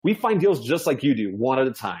We find deals just like you do, one at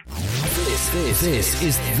a time. This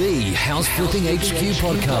is the House Flipping HQ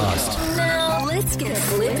podcast. Now let's get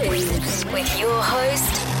flipping with your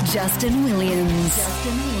host, Justin Williams.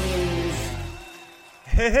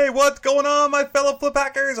 Hey, what's going on, my fellow flip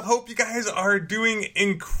hackers? I hope you guys are doing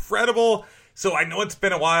incredible. So I know it's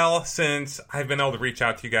been a while since I've been able to reach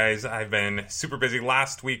out to you guys. I've been super busy.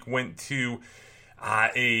 Last week went to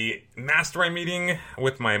a mastermind meeting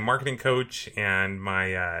with my marketing coach and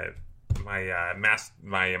my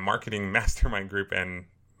marketing mastermind group, and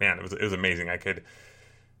man, it was amazing. I could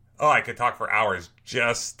talk for hours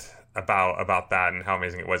just about that and how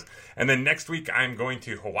amazing it was. And then next week I'm going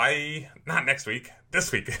to Hawaii. Not next week,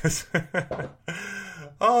 this week.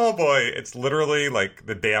 Oh boy, it's literally like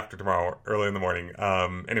the day after tomorrow, early in the morning.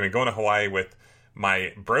 Anyway, going to Hawaii with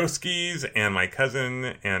my broskies and my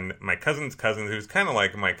cousin and my cousin's cousin, who's kind of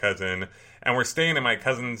like my cousin, and we're staying in my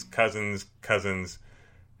cousin's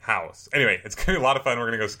house. Anyway, it's gonna be a lot of fun. We're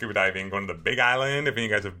gonna go scuba diving, going to the Big Island. If you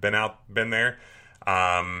guys have been there,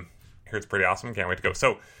 here it's pretty awesome. Can't wait to go.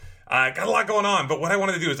 So, got a lot going on. But what I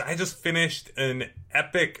wanted to do is I just finished an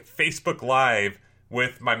epic Facebook Live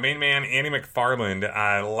with my main man Andy McFarland.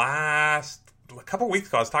 A couple weeks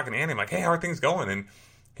ago, I was talking to Andy. I'm like, "Hey, how are things going?" And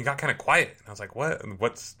he got kind of quiet. And I was like,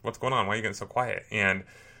 What's going on? Why are you getting so quiet?" And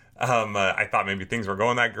I thought maybe things were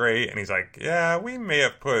going that great. And he's like, "Yeah, we may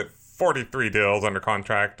have put 43 deals under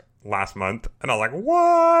contract last month." And I was like,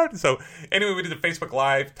 "What?" So anyway, we did a Facebook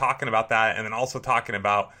Live talking about that, and then also talking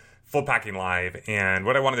about Flip Hacking Live. And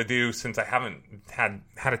what I wanted to do, since I haven't had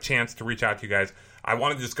a chance to reach out to you guys, I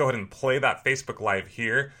wanted to just go ahead and play that Facebook Live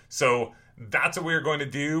here. So that's what we're going to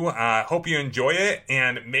do. Hope you enjoy it,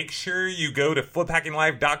 and make sure you go to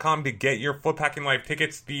fliphackinglive.com to get your Flip Hacking Live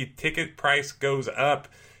tickets. The ticket price goes up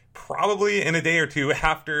probably in a day or two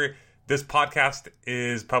after this podcast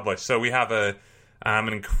is published. So we have an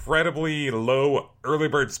incredibly low early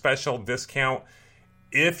bird special discount.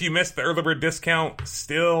 If you missed the early bird discount,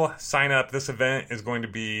 still sign up. This event is going to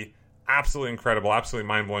be absolutely incredible, absolutely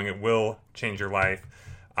mind-blowing. It will change your life.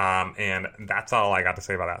 And that's all I got to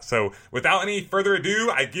say about that. So without any further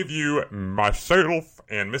ado, I give you myself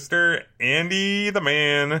and Mr. Andy the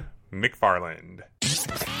Man McFarland.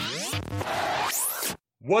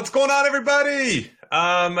 What's going on, everybody?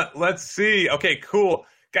 Let's see. Okay, cool.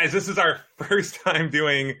 Guys, this is our first time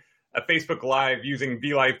doing a Facebook Live using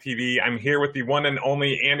VLive TV. I'm here with the one and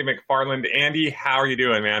only Andy McFarland. Andy, how are you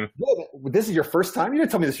doing, man? This is your first time? You didn't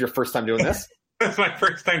tell me this is your first time doing this. That's my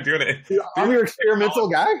first time doing it. I'm your experimental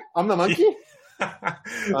guy? I'm the monkey?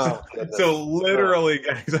 So literally,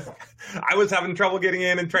 guys, I was having trouble getting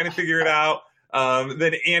in and trying to figure it out.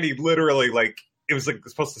 Then Andy literally, it was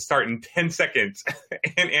supposed to start in 10 seconds,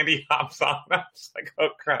 and Andy hops on. I was like, oh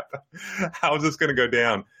crap, how is this going to go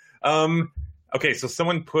down? Okay, so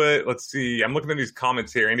someone put, let's see, I'm looking at these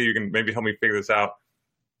comments here. Andy, you can maybe help me figure this out.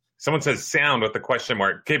 Someone says sound with the question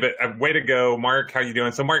mark. Okay, but way to go, Mark. How you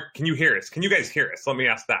doing? So Mark, can you hear us? Can you guys hear us? Let me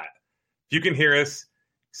ask that. If you can hear us,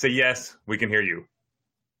 say yes, we can hear you.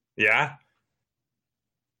 Yeah?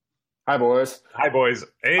 Hi, boys. Hi, boys.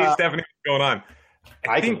 Hey, Stephanie, what's going on?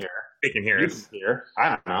 I can hear. They can hear us. Can hear. I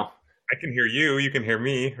don't know. I can hear you. You can hear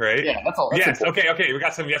me, right? Yeah, that's all. That's yes. important. Okay. We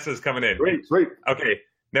got some yeses coming in. Sweet. Okay.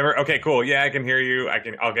 Okay, cool. Yeah, I can hear you.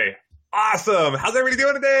 Okay. Awesome. How's everybody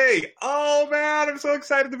doing today? Oh man, I'm so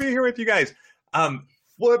excited to be here with you guys.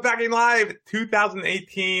 Flip Hacking Live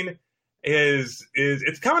 2018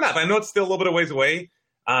 it's coming up. I know it's still a little bit of ways away.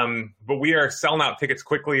 But we are selling out tickets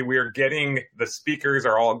quickly. We are getting, the speakers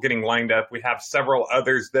are all getting lined up. We have several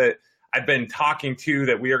others that I've been talking to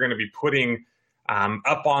that we are going to be putting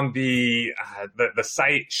up on the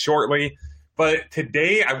site shortly. But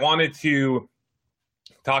today I wanted to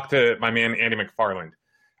talk to my man, Andy McFarland.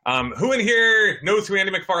 Who in here knows who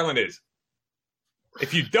Andy McFarland is?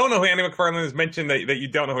 If you don't know who Andy McFarland is, mention that you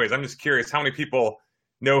don't know who he is. I'm just curious how many people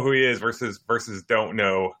know who he is versus don't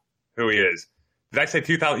know who he is. Did I say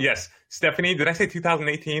 2000? Yes. Stephanie, did I say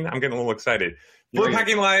 2018? I'm getting a little excited. Flip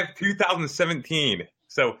Hacking Live 2017.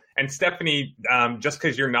 So, and Stephanie, just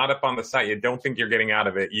because you're not up on the site, you don't think you're getting out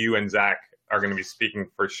of it. You and Zach are going to be speaking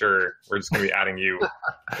for sure. We're just going to be adding you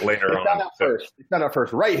later on. It's not out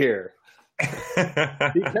first, right here.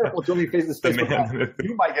 Be careful, Jimmy faces Facebook.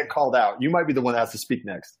 You might get called out. You might be the one that has to speak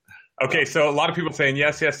next. Okay, so a lot of people saying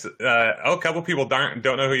yes. A couple people don't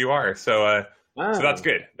know who you are. So that's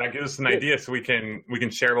good. That gives us an idea, so we can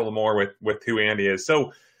share a little more with who Andy is.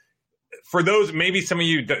 So for those, maybe some of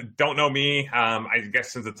you don't know me. I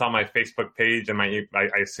guess since it's on my Facebook page, and I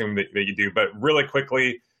assume that you do. But really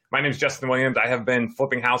quickly, my name is Justin Williams. I have been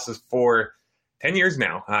flipping houses for 10 years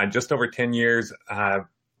now, just over 10 years.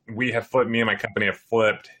 me and my company have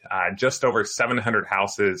flipped just over 700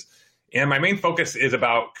 houses. And my main focus is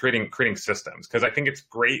about creating systems, because I think it's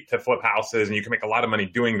great to flip houses and you can make a lot of money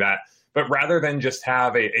doing that. But rather than just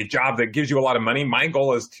have a job that gives you a lot of money, my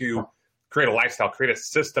goal is to create a lifestyle, create a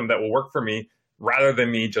system that will work for me rather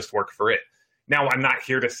than me just work for it. Now, I'm not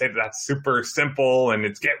here to say that that's super simple and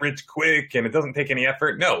it's get rich quick and it doesn't take any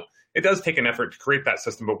effort. No, it does take an effort to create that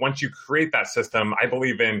system. But once you create that system, I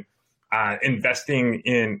believe in investing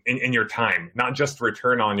in your time, not just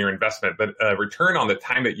return on your investment, but return on the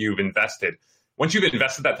time that you've invested. Once you've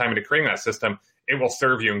invested that time into creating that system, it will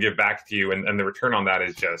serve you and give back to you. And the return on that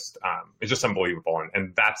is just unbelievable.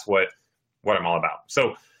 And that's what I'm all about.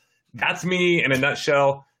 So that's me in a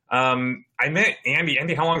nutshell. I met Andy.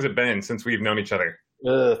 Andy, how long has it been since we've known each other?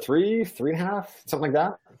 3.5, something like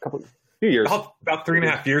that. Few years. About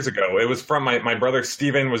 3.5 years ago. It was from my brother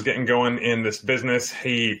Steven was getting going in this business.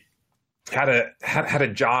 He had a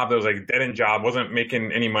job that was like a dead-end job, wasn't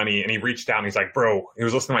making any money, and he reached out and he's like, bro, he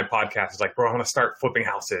was listening to my podcast. He's like, bro, I want to start flipping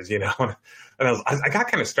houses, And I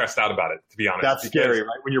got kind of stressed out about it, to be honest. That's scary,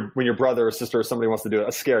 right? When your brother or sister or somebody wants to do it,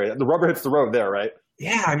 that's scary. The rubber hits the road there, right?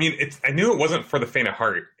 Yeah, I mean, I knew it wasn't for the faint of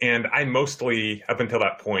heart, and I mostly, up until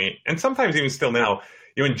that point, and sometimes even still now,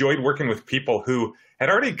 enjoyed working with people who had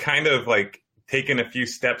already kind of like taken a few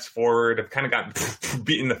steps forward, have kind of gotten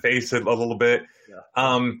beat in the face a little bit.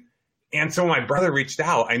 Yeah. And so when my brother reached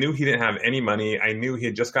out, I knew he didn't have any money. I knew he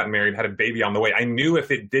had just gotten married, had a baby on the way. I knew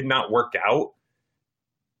if it did not work out,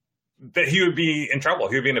 that he would be in trouble.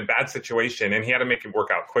 He would be in a bad situation, and he had to make it work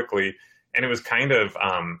out quickly. And it was kind of,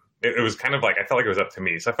 like, I felt like it was up to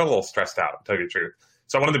me. So I felt a little stressed out, to tell you the truth.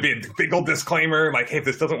 So I wanted to be a big old disclaimer, like, hey, if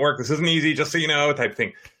this doesn't work, this isn't easy, just so you know, type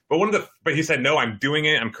thing. But he said, no, I'm doing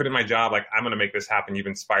it. I'm quitting my job. Like, I'm going to make this happen. You've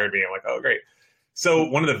inspired me. I'm like, oh, great. So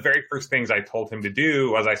one of the very first things I told him to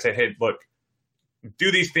do was I said, hey, look,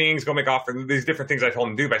 do these things, go make offers, these different things I told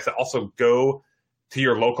him to do. But I said, also go to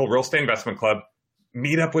your local real estate investment club,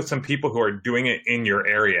 meet up with some people who are doing it in your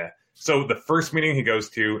area. So the first meeting he goes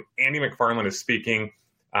to, Andy McFarland is speaking.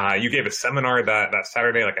 You gave a seminar that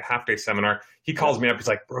Saturday, like a half-day seminar. He calls me up. He's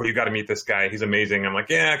like, bro, you got to meet this guy. He's amazing. I'm like,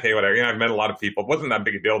 yeah, okay, whatever. I've met a lot of people. It wasn't that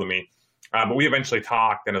big a deal to me. But we eventually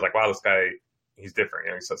talked, and I was like, wow, this guy, he's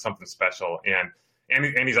different. He said something special. And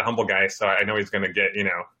he's a humble guy, so I know he's going to get,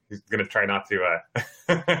 he's going to try not to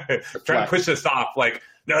try to push this off. Like,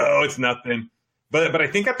 no, it's nothing. But I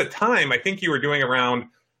think at the time, I think you were doing around,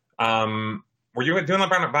 were you doing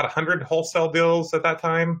about 100 wholesale deals at that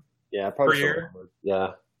time? Yeah, probably per year.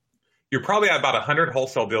 Yeah, you're probably at about 100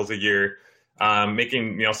 wholesale deals a year,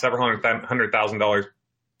 making several $100,000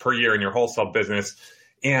 per year in your wholesale business.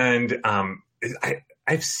 And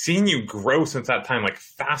I've seen you grow since that time, like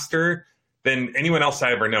faster than anyone else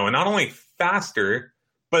I ever know. And not only faster,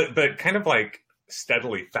 but kind of like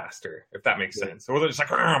steadily faster, if that makes sense. So it was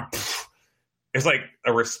just like, it's like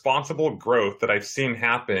a responsible growth that I've seen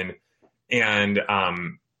happen. And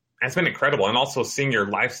it's been incredible. And also seeing your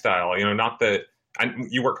lifestyle, not that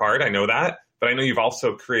you work hard, I know that, but I know you've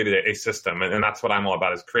also created a system. And that's what I'm all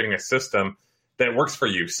about, is creating a system that works for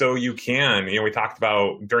you. So you can, we talked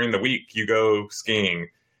about during the week, you go skiing.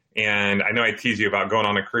 And I know I tease you about going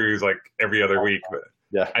on a cruise like every other week, but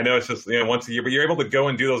yeah, I know it's just, once a year, but you're able to go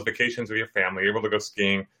and do those vacations with your family. You're able to go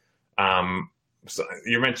skiing. So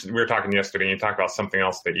you mentioned, we were talking yesterday, and you talked about something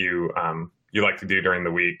else that you like to do during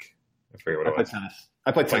the week. I forget what it was.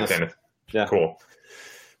 I play tennis. Yeah. Cool.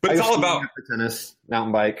 But it's all about tennis,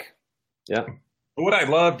 mountain bike. Yeah. But what I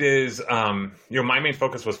loved is, my main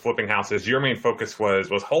focus was flipping houses. Your main focus was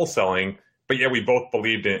wholesaling. But yeah, we both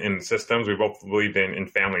believed in systems. We both believed in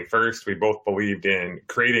family first. We both believed in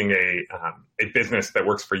creating a business that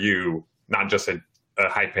works for you, not just a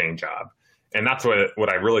high-paying job. And that's what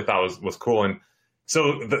I really thought was cool. And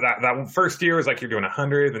so that first year was like you're doing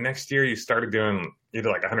 100. The next year you started doing either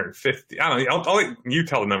like 150. I don't know. I'll let you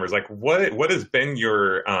tell the numbers. Like what has been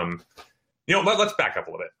your let's back up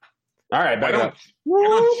a little bit. All right, why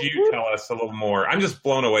don't you tell us a little more? I'm just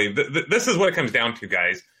blown away. This is what it comes down to,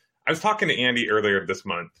 guys. I was talking to Andy earlier this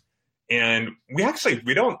month, and we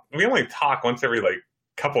only talk once every like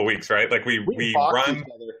couple of weeks, right? Like we run.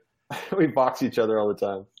 We box each other all the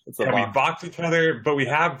time. We box each other, but we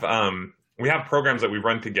have programs that we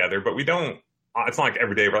run together, but we don't. It's not like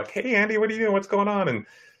every day we're like, hey Andy, what are you doing? What's going on? And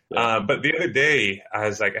but the other day I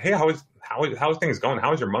was like, hey, how is things going?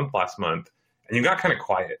 How was your month last month? And you got kind of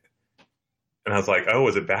quiet, and I was like, oh,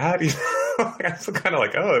 was it bad? I was kind of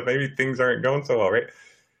like, oh, maybe things aren't going so well, right?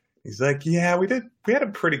 He's like, yeah, we had a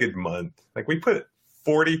pretty good month. Like we put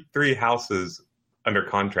 43 houses under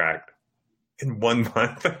contract in 1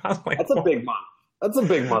 month. I was like, that's a big month. That's a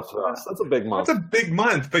big month for us. That's a big month. That's a big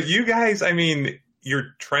month. But you guys, I mean,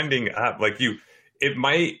 you're trending up. Like it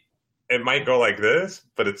might go like this,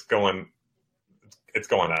 but it's going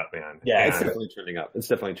up, man. Yeah, it's definitely trending up. It's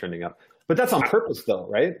definitely trending up. But that's on purpose, though,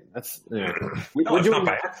 right? That's it's not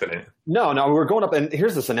by accident. No, we're going up. And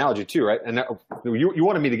here's this analogy too, right? And you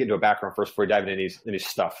wanted me to get into a background first before we dive into any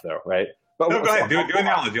stuff, though, right? But no, go ahead. Do an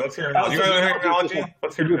analogy. Let's hear an analogy.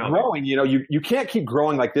 Let's hear an analogy. Growing, you can't keep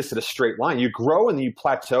growing like this at a straight line. You grow and you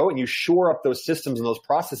plateau and you shore up those systems and those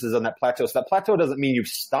processes on that plateau. So that plateau doesn't mean you've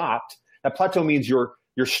stopped. That plateau means you're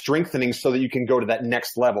strengthening so that you can go to that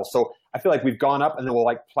next level. So I feel like we've gone up and then we'll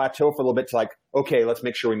like plateau for a little bit to like, okay, let's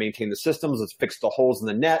make sure we maintain the systems. Let's fix the holes in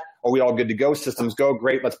the net. Are we all good to go? Systems go.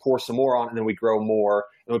 Great. Let's pour some more on. And then we grow more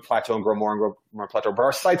and we plateau and grow more and grow more plateau. But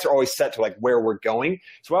our sights are always set to like where we're going.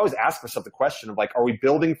 So I always ask myself the question of like, are we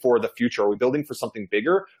building for the future? Are we building for something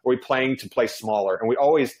bigger? Or are we playing to play smaller? And I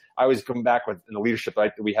always come back with in the leadership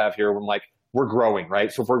that we have here. I'm like, we're growing,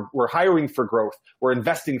 right? So if we're hiring for growth, we're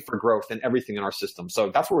investing for growth in everything in our system. So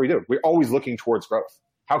that's what we do. We're always looking towards growth.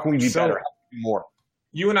 How can we be better? How can we be more?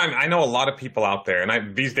 You and I know a lot of people out there,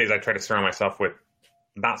 and these days I try to surround myself with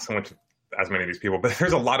not so much as many of these people, but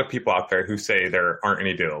there's a lot of people out there who say there aren't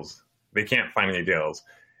any deals. They can't find any deals.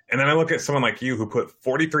 And then I look at someone like you who put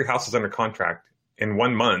 43 houses under contract in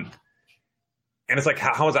 1 month, and it's like,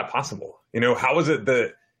 how is that possible? How is it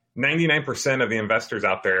that 99% of the investors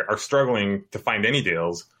out there are struggling to find any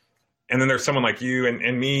deals? And then there's someone like you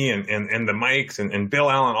and me and the Mikes and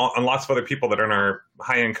Bill Allen and lots of other people that are in our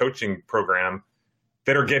high-end coaching program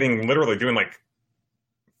that are literally doing like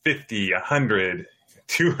 50, 100,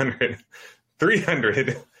 200,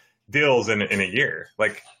 300 deals in a year.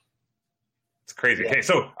 Like, it's crazy. Okay,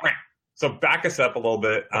 so all right, so back us up a little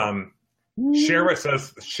bit. Share with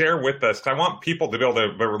us, because I want people to be able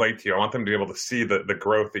to relate to you. I want them to be able to see the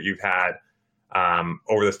growth that you've had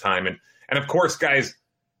over this time. And of course, guys,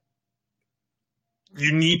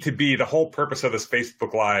 you need to be, the whole purpose of this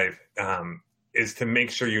Facebook Live is to make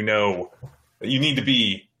sure that you need to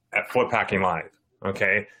be at Flip Hacking Live,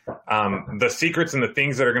 okay? The secrets and the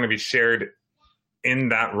things that are going to be shared in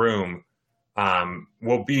that room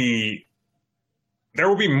will be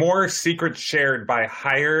more secrets shared by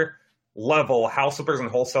higher level house flippers and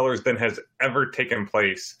wholesalers than has ever taken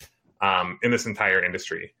place in this entire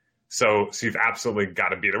industry. So you've absolutely got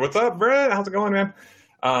to be there. What's up, Brett? How's it going, man?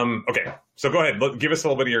 Okay, so go ahead. Give us a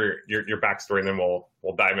little bit of your backstory, and then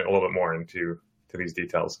we'll dive in a little bit more into these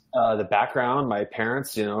details. The background: my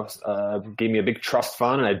parents, gave me a big trust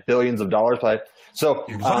fund, and I had billions of dollars. I'm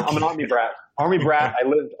an Army brat. I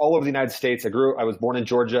lived all over the United States. I was born in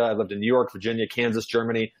Georgia. I lived in New York, Virginia, Kansas,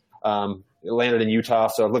 Germany. Landed in Utah,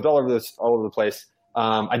 so I've lived all over the place.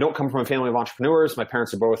 I don't come from a family of entrepreneurs. My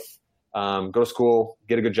parents are both go to school,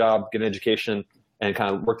 get a good job, get an education, and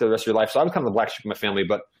kind of work there the rest of your life. So I'm kind of the black sheep of my family,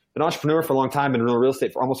 but been an entrepreneur for a long time, been in real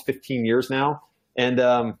estate for almost 15 years now. And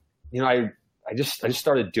I just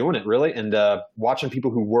started doing it really, and watching people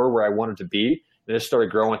who were where I wanted to be, and just started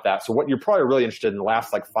growing with that. So what you're probably really interested in the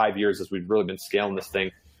last 5 years as we've really been scaling this thing.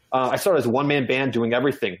 I started as a one-man band doing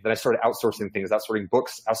everything. Then I started outsourcing things, outsourcing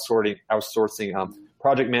books, outsourcing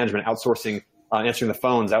project management, outsourcing answering the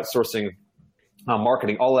phones, outsourcing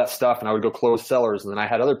marketing, all that stuff. And I would go close sellers, and then I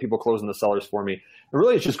had other people closing the sellers for me. And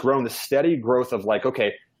really, it's just grown the steady growth of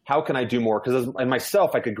okay, how can I do more? Because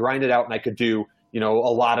myself, I could grind it out and I could do a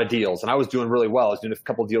lot of deals, and I was doing really well. I was doing a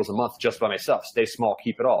couple deals a month just by myself. Stay small,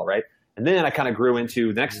 keep it all, right? And then I kind of grew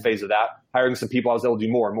into the next phase of that, hiring some people. I was able to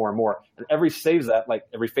do more and more and more. And every phase of that,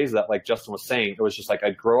 like Justin was saying, it was just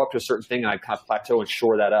I'd grow up to a certain thing and I'd kind of plateau and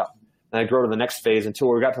shore that up. And I'd grow to the next phase until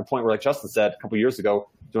we got to the point where, like Justin said, a couple of years ago,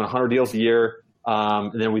 doing 100 deals a year.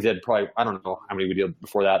 And then we did probably, I don't know how many we did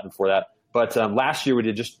before that. But last year we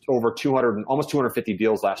did just over 200, almost 250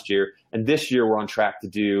 deals last year. And this year we're on track to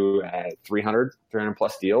do 300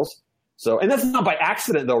 plus deals. So, and that's not by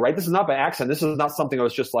accident though, right? This is not by accident. This is not something that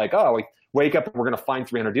was just we wake up and we're going to find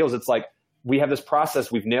 300 deals. It's we have this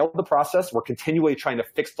process. We've nailed the process. We're continually trying to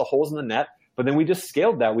fix the holes in the net, but then we just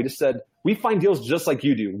scaled that. We just said, we find deals just like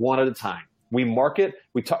you do, one at a time. We market,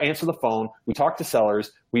 we answer the phone, we talk to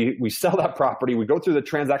sellers, we sell that property, we go through the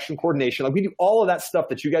transaction coordination. We do all of that stuff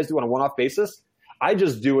that you guys do on a one-off basis. I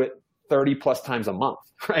just do it 30 plus times a month,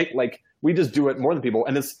 right? We just do it more than people.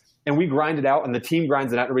 And we grind it out, and the team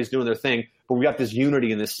grinds it out. Everybody's doing their thing, but we got this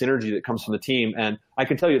unity and this synergy that comes from the team. And I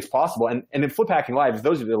can tell you it's possible. And in Flip Hacking Live,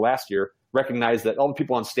 those of you that last year recognize that all the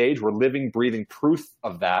people on stage were living, breathing proof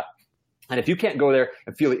of that. And if you can't go there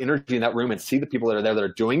and feel the energy in that room and see the people that are there that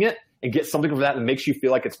are doing it and get something from that that makes you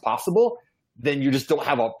feel like it's possible, then you just don't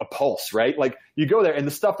have a pulse, right? Like you go there and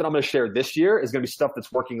the stuff that I'm going to share this year is going to be stuff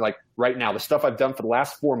that's working like right now, the stuff I've done for the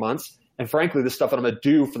last 4 months. And frankly, the stuff that I'm going to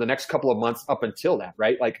do for the next couple of months up until that,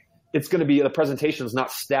 right? Like it's going to be, the presentation is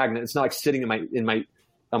not stagnant. It's not like sitting on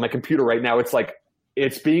my computer right now. It's like,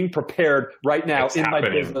 it's being prepared right now my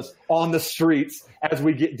business on the streets as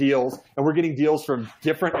we get deals, and we're getting deals from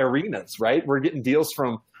different arenas, right? We're getting deals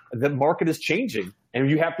from, the market is changing and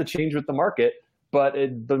you have to change with the market, but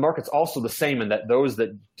the market's also the same in that those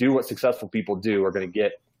that do what successful people do are going to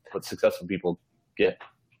get what successful people get.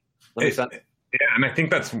 That makes sense? Yeah. And I think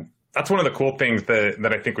that's one of the cool things that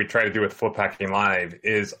I think we try to do with Flip Hacking Live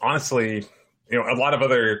is honestly, a lot of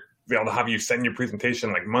other, they'll have you send your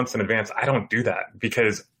presentation like months in advance. I don't do that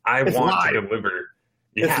because I want to deliver.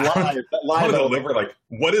 Yeah. It's live. I want to deliver like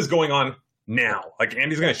what is going on now. Like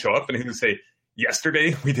Andy's going to show up and he's going to say,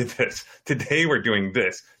 yesterday we did this. Today we're doing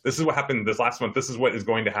this. This is what happened this last month. This is what is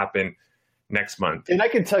going to happen next month. And I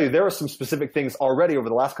can tell you there are some specific things already over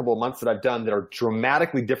the last couple of months that I've done that are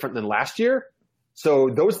dramatically different than last year. So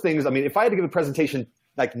those things, I mean, if I had to give a presentation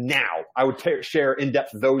like now, I would share in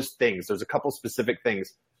depth those things. There's a couple specific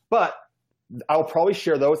things. But I'll probably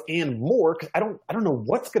share those and more because I don't know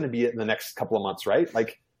what's going to be in the next couple of months, right?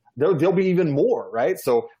 Like there'll be even more, right?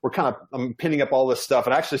 So I'm pinning up all this stuff,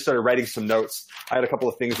 and I actually started writing some notes. I had a couple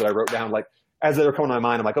of things that I wrote down, like as they were coming to my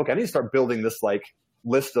mind. I'm like, okay, I need to start building this like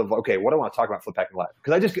list of okay, what do I want to talk about Flip Hacking Live?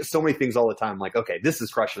 Because I just get so many things all the time. I'm like, okay, this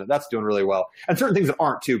is crushing it. That's doing really well, and certain things that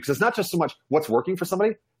aren't too, because it's not just so much what's working for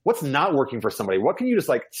somebody. What's not working for somebody? What can you just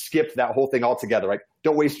like skip that whole thing altogether? Like,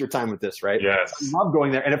 don't waste your time with this, right? Yes. I love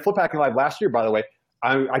going there. And at Flip Hacking Live last year, by the way,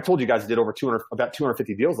 I told you guys I did over about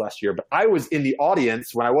 250 deals last year, but I was in the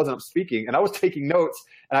audience when I wasn't up speaking, and I was taking notes.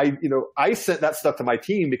 And I sent that stuff to my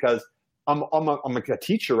team because I'm like a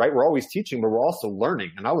teacher, right? We're always teaching, but we're also learning.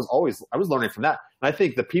 And I was learning from that. And I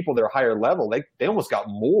think the people that are higher level, they almost got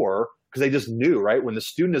more because they just knew, right? When the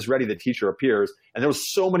student is ready, the teacher appears. And there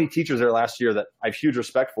was so many teachers there last year that I have huge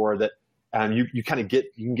respect for that you can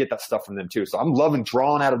get that stuff from them too. So I'm loving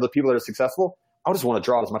drawing out of the people that are successful. I just want to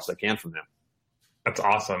draw as much as I can from them. That's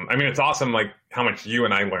awesome. I mean, it's awesome like how much you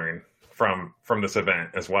and I learn from this event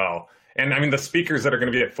as well. And I mean, the speakers that are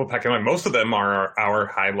going to be at Flip Hacking Live, most of them are our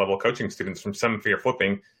high-level coaching students from 7-Figure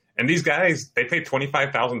Flipping. And these guys, they paid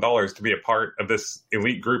 $25,000 to be a part of this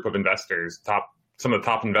elite group of investors, some of the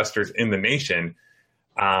top investors in the nation.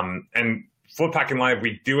 And Flip Hacking Live,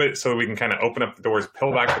 we do it so we can kind of open up the doors,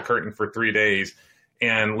 peel back the curtain for 3 days,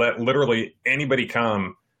 and let literally anybody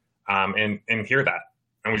come and hear that.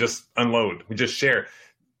 And we just unload. We just share.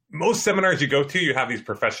 Most seminars you go to, you have these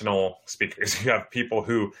professional speakers. You have people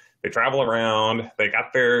who they travel around, they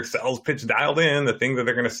got their sales pitch dialed in, the thing that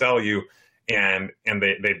they're going to sell you, and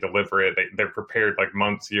they deliver it. They're prepared like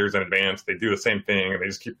months, years in advance. They do the same thing, and they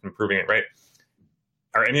just keep improving it, right?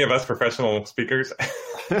 Are any of us professional speakers?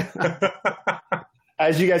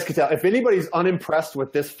 As you guys can tell, if anybody's unimpressed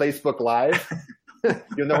with this Facebook Live,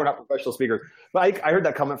 you'll know we're not professional speakers. But I heard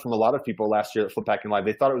that comment from a lot of people last year at Flip Hacking Live.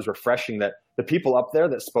 They thought it was refreshing that the people up there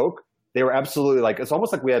that spoke, they were absolutely like, it's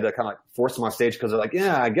almost like we had to kind of like force them on stage because they're like,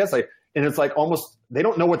 yeah, I guess and it's like almost, they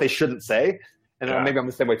don't know what they shouldn't say. And maybe I'm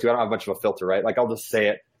the same way too. I don't have much of a filter, right? Like I'll just say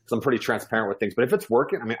it because I'm pretty transparent with things. But if it's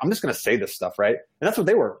working, I mean, I'm just going to say this stuff, right? And that's what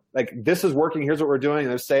they were like. This is working. Here's what we're doing.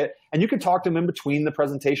 And they say it. And you can talk to them in between the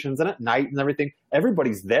presentations and at night and everything.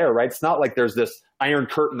 Everybody's there, right? It's not like there's this iron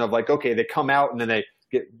curtain of like, okay, they come out and then they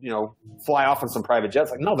get, fly off on some private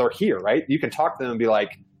jets. Like, no, they're here, right? You can talk to them and be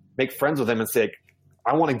like, make friends with them and say,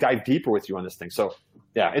 I want to dive deeper with you on this thing. So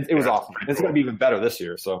yeah, it was awesome. It's going to be even better this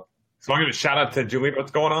year. So I'm going to shout out to Julita. What's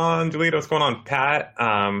going on, Julita? What's going on, Pat?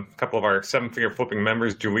 A couple of our 7-Figure Flipping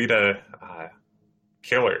members. Julita,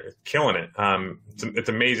 killing it. It's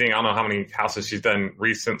amazing. I don't know how many houses she's done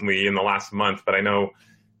recently in the last month, but I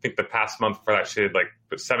think the past month for that, she had like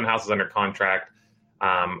put 7 houses under contract,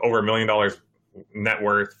 over $1 million net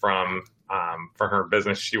worth from her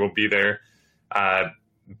business. She will be there.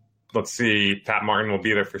 Let's see. Pat Martin will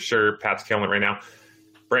be there for sure. Pat's killing it right now.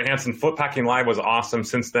 Brent Hansen, Flip Hacking Live was awesome.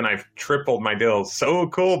 Since then, I've tripled my deals. So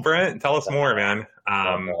cool, Brent. Tell us more, man.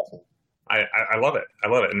 I love it. I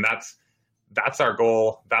love it. And that's our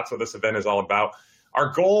goal. That's what this event is all about.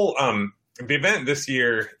 Our goal, the event this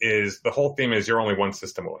year is, the whole theme is You're Only One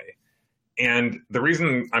System Away. And the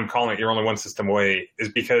reason I'm calling it You're Only One System Away is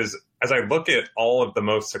because as I look at all of the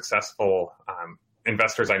most successful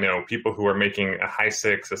investors I know, people who are making a high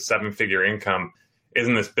 6, a 7-figure income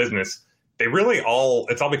in this business, they really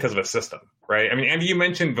it's all because of a system, right? I mean, Andy, you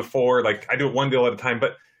mentioned before, like I do it one deal at a time,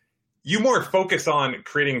 but you more focus on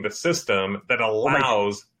creating the system that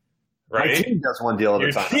allows right? My team does one deal at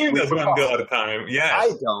a time. Your team does one deal at a time. Yeah.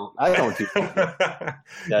 I don't do that.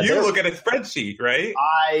 Yeah, you look at a spreadsheet, right?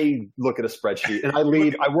 I look at a spreadsheet, and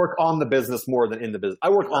I work on the business more than in the business. I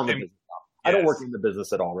work on the business. I don't work in the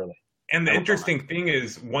business at all, really. And the interesting thing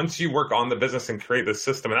is, once you work on the business and create the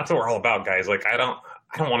system, and that's what we're all about, guys. Like, I don't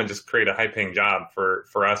want to just create a high-paying job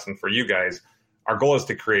for us and for you guys. Our goal is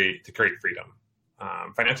to create freedom,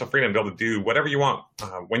 financial freedom, to be able to do whatever you want,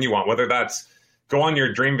 when you want, whether that's go on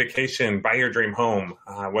your dream vacation, buy your dream home,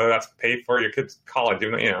 whether that's pay for your kids' college,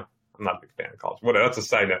 even though, I'm not a big fan of college. Whatever, that's a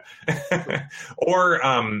side note. Or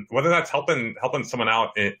whether that's helping someone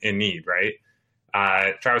out in need, right?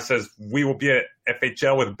 Travis says, we will be at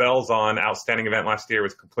FHL with bells on. Outstanding event last year,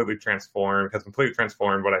 has completely transformed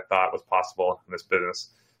what I thought was possible in this business.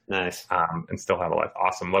 Nice. And still have a life.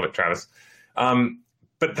 Awesome. Love it, Travis.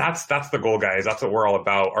 But that's the goal, guys. That's what we're all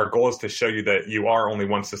about. Our goal is to show you that you are only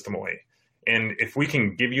one system away. And if we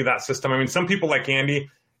can give you that system, I mean, some people like Andy,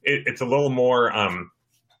 it's a little more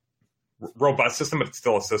robust system, but it's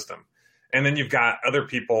still a system. And then you've got other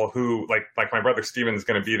people who, like my brother Steven is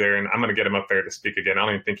going to be there, and I'm going to get him up there to speak again. I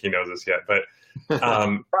don't even think he knows this yet, but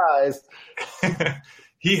surprise.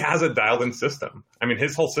 He has a dialed-in system. I mean,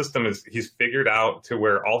 his whole system is he's figured out to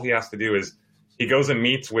where all he has to do is he goes and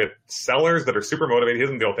meets with sellers that are super motivated. He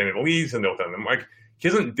doesn't deal with any of the leads, and deal with them. Like, he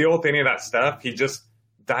doesn't deal with any of that stuff. He just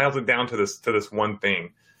dials it down to this one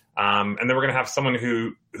thing. And then we're going to have someone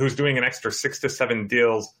who's doing an extra 6 to 7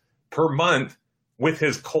 deals per month with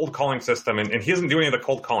his cold calling system. And he doesn't do any of the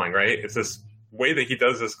cold calling, right? It's this way that he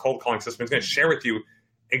does this cold calling system. He's going to share with you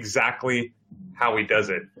exactly how he does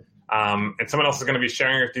it. And someone else is going to be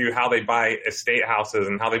sharing with you how they buy estate houses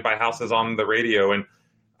and how they buy houses on the radio. And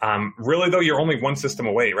really, though, you're only one system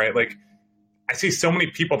away, right? Like, I see so many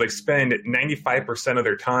people, they spend 95% of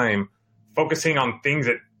their time focusing on things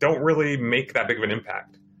that don't really make that big of an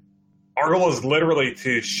impact. Our goal is literally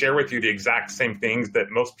to share with you the exact same things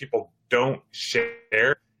that most people don't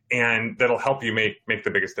share, and that'll help you make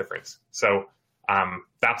the biggest difference. So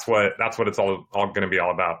that's what it's all going to be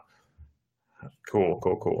all about. Cool.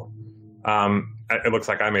 It looks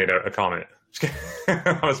like I made a comment.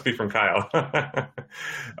 That must be from Kyle.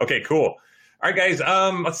 Okay, cool. All right, guys.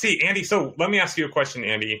 Let's see, Andy. So let me ask you a question,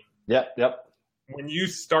 Andy. Yep.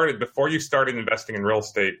 Before you started investing in real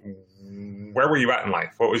estate, where were you at in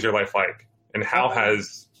life? What was your life like? And how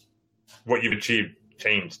has what you've achieved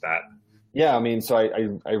changed that? Yeah, I mean, so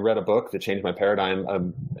I read a book that changed my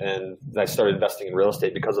paradigm, and I started investing in real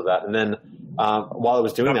estate because of that. And then while I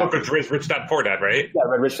was doing that, book was Rich Dad Poor Dad, right? Yeah, I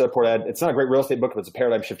read Rich Dad Poor Dad. It's not a great real estate book, but it's a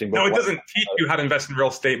paradigm shifting book. No, it doesn't teach you how to invest in real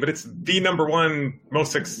estate, but it's the number one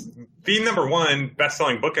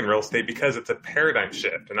best-selling book in real estate because it's a paradigm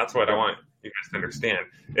shift, and that's what I want you guys to understand.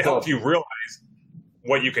 It helps you realize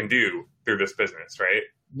what you can do through this business, right?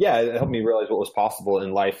 Yeah, it helped me realize what was possible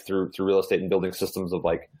in life through real estate and building systems of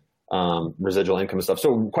like residual income and stuff.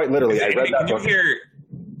 So quite literally, I read that book. Can you hear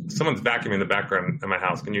someone's vacuuming in the background in my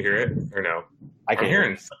house? Can you hear it or no? I can. I'm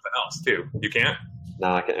hearing something else too. You can't?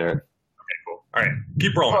 No, I can't hear it. Okay, cool. All right,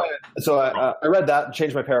 keep rolling. So I read that,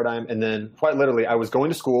 changed my paradigm, and then quite literally, I was going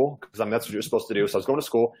to school because that's what you're supposed to do. So I was going to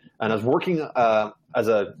school, and I was working I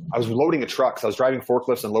was loading a truck. So I was driving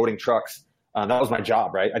forklifts and loading trucks. That was my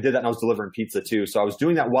job, right? I did that, and I was delivering pizza too. So I was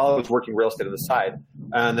doing that while I was working real estate on the side.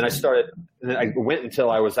 And then I went until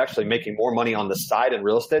I was actually making more money on the side in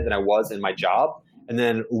real estate than I was in my job. And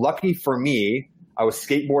then lucky for me, I was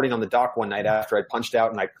skateboarding on the dock one night after I'd punched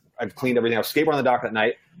out and I'd cleaned everything. I was skateboarding on the dock that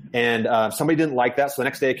night, and somebody didn't like that. So the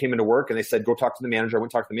next day I came into work and they said, go talk to the manager. I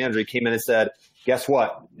went to talk to the manager. He came in and said, guess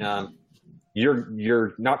what?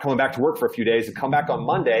 You're not coming back to work for a few days, and come back on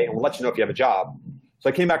Monday and we'll let you know if you have a job. So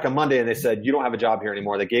I came back on Monday and they said, you don't have a job here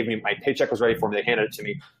anymore. They gave me, my paycheck was ready for me. They handed it to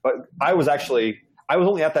me. But I was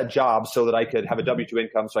only at that job so that I could have a W-2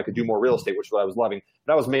 income so I could do more real estate, which is what I was loving.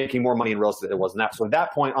 But I was making more money in real estate than it was in that. So at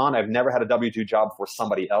that point on, I've never had a W-2 job for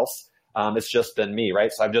somebody else. It's just been me,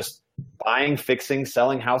 right? So I'm just buying, fixing,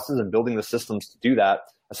 selling houses and building the systems to do that,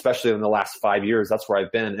 especially in the last 5 years. That's where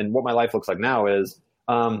I've been. And what my life looks like now is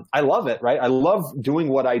I love it, right? I love doing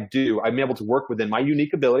what I do. I'm able to work within my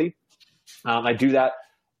unique ability. I do that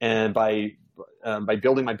and by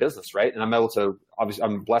building my business, right? And I'm able to, obviously,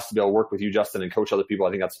 I'm blessed to be able to work with you, Justin, and coach other people.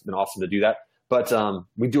 I think that's been awesome to do that. But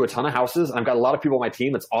we do a ton of houses, and I've got a lot of people on my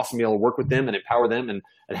team. It's awesome to be able to work with them and empower them and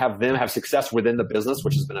have them have success within the business,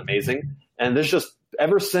 which has been amazing. And there's just,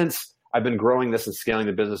 ever since I've been growing this and scaling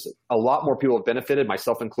the business, a lot more people have benefited,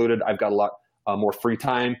 myself included. I've got a lot more free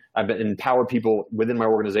time. I've been empowered people within my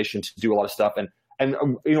organization to do a lot of stuff. And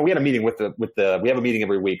we had a meeting we have a meeting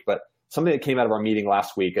every week, but something that came out of our meeting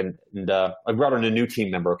last week, and I brought in a new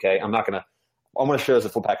team member. Okay, I'm not gonna I'm going to share this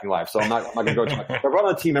at Flip Hacking Live, so I'm not going to go too much. I brought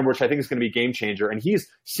on a team member, which I think is going to be a game changer, and he's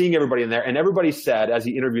seeing everybody in there. And everybody said, as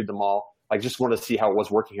he interviewed them all, like, just wanted to see how it was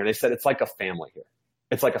working here. And they said, it's like a family here.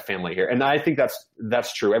 It's like a family here. And I think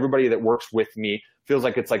that's true. Everybody that works with me feels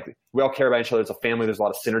like it's like we all care about each other. It's a family. There's a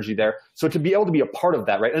lot of synergy there. So to be able to be a part of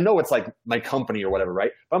that, right? I know it's like my company or whatever,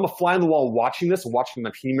 right? But I'm a fly on the wall watching this and watching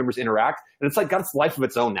my team members interact. And it's like got its life of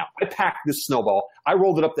its own now. I packed this snowball. I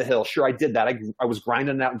rolled it up the hill. Sure, I did that. I was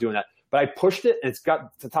grinding it out and doing that. But I pushed it and it's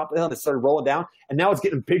got to the top of the hill and it started rolling down. And now it's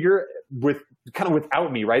getting bigger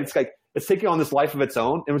without me, right? It's like it's taking on this life of its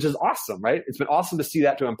own, and which is awesome, right? It's been awesome to see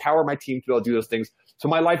that, to empower my team to be able to do those things. So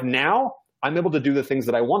my life now, I'm able to do the things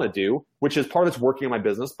that I want to do, which is part of it's working on my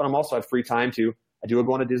business, but I'm also have free time I do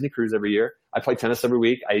go on a Disney cruise every year. I play tennis every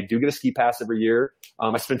week. I do get a ski pass every year.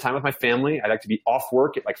 I spend time with my family. I like to be off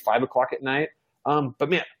work at like 5 o'clock at night. But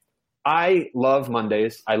man, I love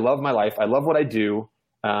Mondays. I love my life. I love what I do.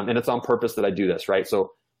 And it's on purpose that I do this, right?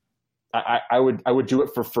 So I would do it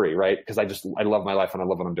for free, right? Because I love my life and I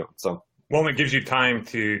love what I'm doing. So. Well, it gives you time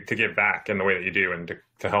to give back in the way that you do, and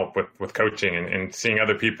to help with coaching and seeing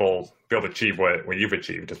other people be able to achieve what you've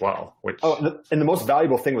achieved as well. And the most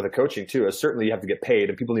valuable thing with the coaching too is certainly you have to get paid,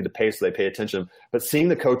 and people need to pay so they pay attention. But seeing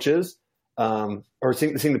the coaches, or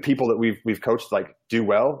seeing the people that we've coached like do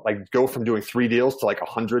well, like go from doing 3 deals to like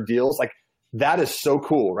 100 deals, like that is so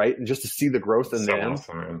cool, right? And just to see the growth in them,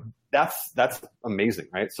 awesome, that's amazing,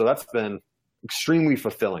 right? So that's been extremely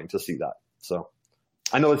fulfilling to see that. So.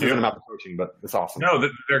 I know this isn't about the coaching, but it's awesome. No,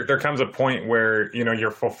 there comes a point where,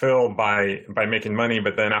 you're fulfilled by making money,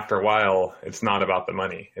 but then after a while, it's not about the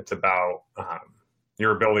money. It's about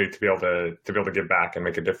your ability to be able to give back and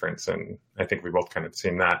make a difference. And I think we both kind of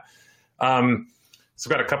seen that. So we've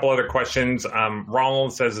got a couple other questions.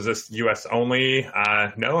 Ronald says, "Is this U.S. only?"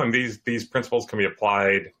 No, and these principles can be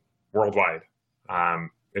applied worldwide.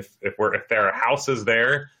 If there are houses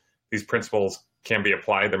there, these principles can be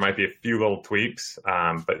applied. There might be a few little tweaks,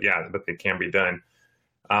 but they can be done.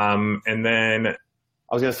 And then I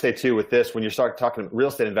was going to say too, with this, when you start talking, real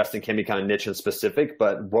estate investing can be kind of niche and specific,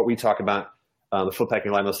 but what we talk about, the Flip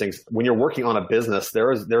Hacking Live, those things, when you're working on a business, there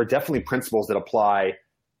are definitely principles that apply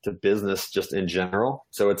to business just in general.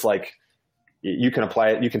 So it's like, you can apply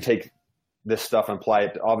it, you can take this stuff and apply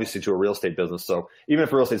it obviously to a real estate business. So even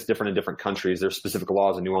if real estate is different in different countries, there's specific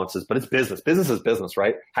laws and nuances, but it's business. Business is business,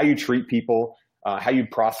 right? How you treat people, how you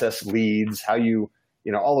process leads, how you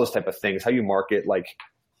all those type of things, how you market, like,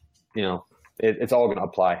 it's all going to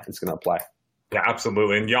apply. It's going to apply. Yeah,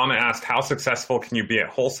 absolutely. And Yana asked, how successful can you be at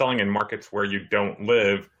wholesaling in markets where you don't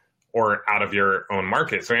live or out of your own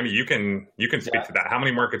market? So Andy, you can speak to that. How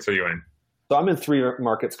many markets are you in? So I'm in 3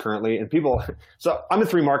 markets currently, and I'm in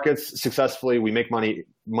 3 markets successfully. We make money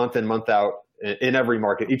month in, month out in every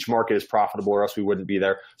market. Each market is profitable, or else we wouldn't be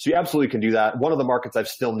there. So you absolutely can do that. One of the markets I've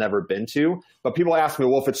still never been to, but people ask me,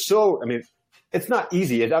 well, if it's it's not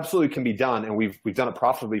easy. It absolutely can be done, and we've done it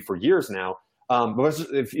profitably for years now. But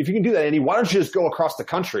if you can do that, Andy, why don't you just go across the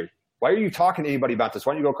country? Why are you talking to anybody about this?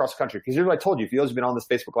 Why don't you go across the country? Because here's what I told you. If you guys have been on this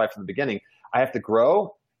Facebook Live from the beginning, I have to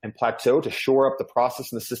grow and plateau to shore up the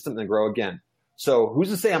process and the system and then grow again. So who's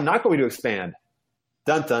to say I'm not going to expand?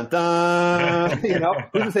 Dun, dun, dun.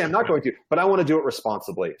 Who's to say I'm not going to? But I want to do it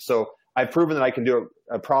responsibly. So I've proven that I can do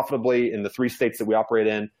it profitably in the 3 states that we operate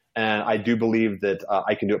in. And I do believe that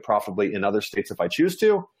I can do it profitably in other states if I choose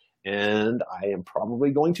to. And I am probably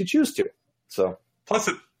going to choose to. So plus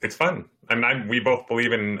it's fun. We both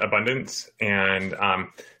believe in abundance. And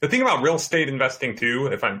the thing about real estate investing too,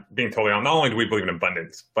 if I'm being totally honest, not only do we believe in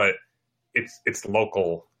abundance, but it's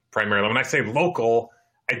local primarily. When I say local,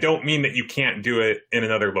 I don't mean that you can't do it in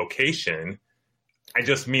another location. I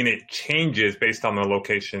just mean it changes based on the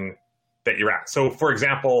location that you're at. So for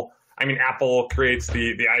example, Apple creates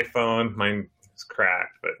the iPhone. Mine is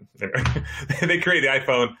cracked, but anyway, they create the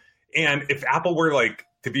iPhone. And if Apple were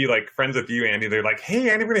to be friends with you, Andy, they're like, hey,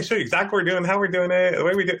 Andy, we're going to show you exactly what we're doing, how we're doing it, the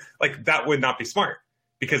way we do it. That would not be smart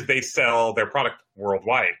because they sell their product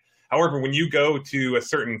worldwide. However, when you go to a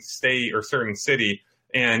certain state or certain city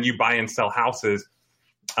and you buy and sell houses,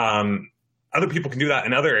 other people can do that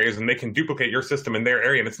in other areas and they can duplicate your system in their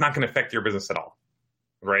area and it's not going to affect your business at all,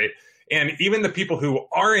 right? And even the people who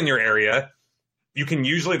are in your area,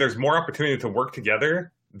 there's more opportunity to work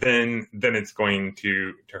together than it's going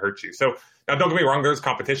to hurt you. So now don't get me wrong, there's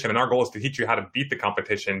competition and our goal is to teach you how to beat the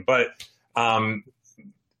competition, but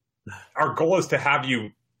our goal is to have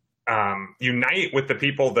you unite with the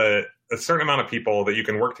people, a certain amount of people that you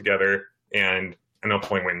can work together and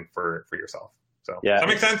ultimately win for yourself. So yeah, does that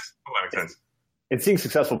make sense? Oh, that makes sense. And seeing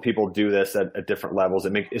successful people do this at different levels,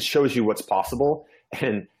 it shows you what's possible.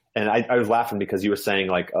 And I was laughing because you were saying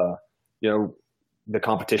the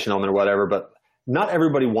competition element or whatever, but not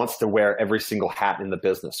everybody wants to wear every single hat in the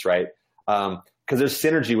business, right? Because there's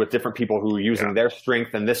synergy with different people who are using their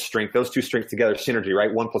strength and this strength, those two strengths together, synergy,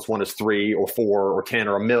 right? 1 + 1 is 3 or 4 or 10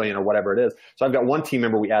 or 1,000,000 or whatever it is. So I've got one team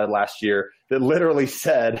member we added last year that literally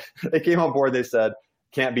said, they came on board, they said,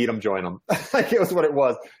 can't beat them, join them. Like, it was what it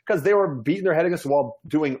was, because they were beating their head against the wall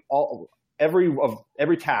doing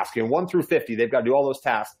every task, 1 through 50. They've got to do all those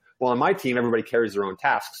tasks. Well, on my team, everybody carries their own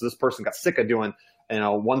tasks. So this person got sick of doing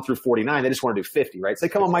 1 through 49. They just want to do 50, right? So they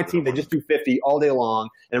come on my team, they just do 50 all day long,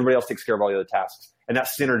 and everybody else takes care of all the other tasks. And that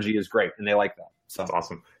synergy is great, and they like that. So that's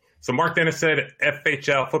awesome. So Mark Dennis said,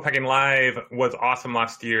 FHL Flip Hacking Live was awesome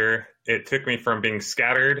last year. It took me from being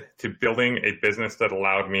scattered to building a business that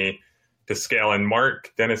allowed me to scale. And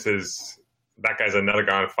Mark Dennis that guy's another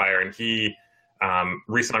guy on fire. And he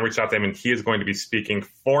recently reached out to him, and he is going to be speaking.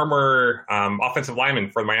 Former offensive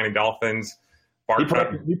lineman for the Miami Dolphins.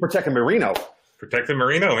 He protected Marino. Protected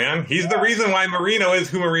Marino, man. He's the reason why Marino is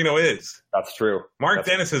who Marino is. That's true. Mark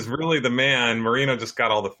Dennis is really the man. Marino just got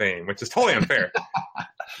all the fame, which is totally unfair.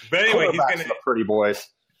 But anyway, pretty boys.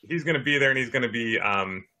 He's going to be there, and he's going to be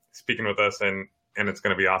speaking with us, and it's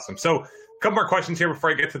going to be awesome. So a couple more questions here before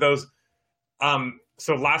I get to those.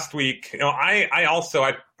 So last week,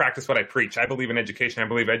 I practice what I preach. I believe in education. I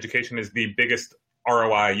believe education is the biggest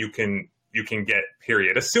ROI you can get,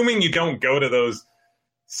 period. Assuming you don't go to those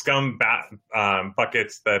scum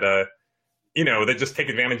buckets that that just take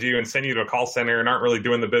advantage of you and send you to a call center and aren't really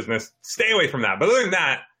doing the business. Stay away from that. But other than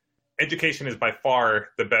that, education is by far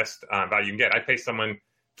the best value you can get. I pay someone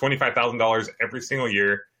 $25,000 every single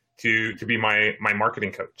year to be my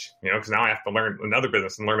marketing coach, because now I have to learn another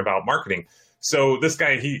business and learn about marketing. So this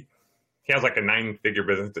guy, he has like a 9-figure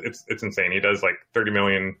business. It's insane. He does like 30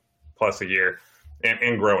 million plus a year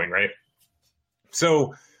and growing, right?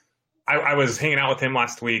 So I was hanging out with him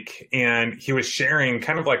last week, and he was sharing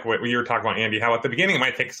kind of like what you were talking about, Andy, how at the beginning it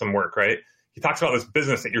might take some work, right? He talks about this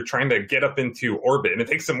business that you're trying to get up into orbit, and it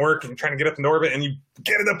takes some work, and you're trying to get up into orbit, and you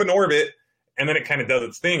get it up in orbit, and then it kind of does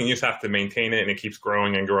its thing, and you just have to maintain it, and it keeps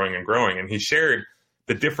growing and growing and growing. And he shared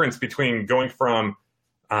the difference between going from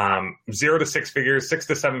 0 to 6 figures, 6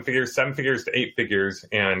 to 7 figures, 7 figures to 8 figures,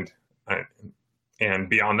 and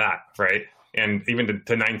beyond that, right? And even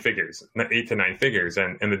to 9 figures, 8 to 9 figures,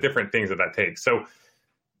 and the different things that takes. So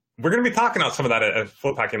we're going to be talking about some of that at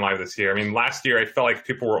Flip Hacking Live this year. I mean, last year I felt like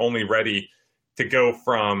people were only ready to go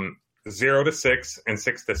from 0 to 6 and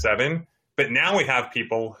 6 to 7. But now we have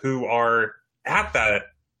people who are at that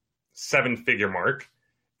 7-figure mark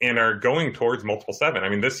and are going towards multiple 7. I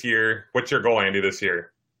mean, this year, what's your goal, Andy, this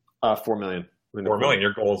year? 4 million. 4 million.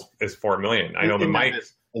 Your goal is 4 million. I know the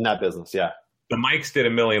Mikes in that business. Yeah. The Mikes did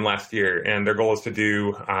 $1 million last year, and their goal is to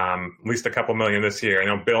do at least a couple million this year. I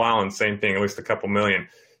know Bill Allen, same thing, at least a couple million.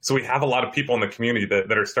 So we have a lot of people in the community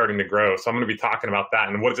that are starting to grow. So I'm going to be talking about that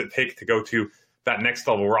and what does it take to go to that next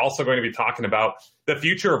level. We're also going to be talking about the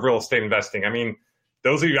future of real estate investing. I mean,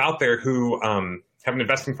 those of you out there who have been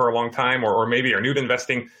investing for a long time or maybe are new to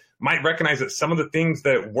investing might recognize that some of the things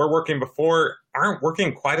that were working before aren't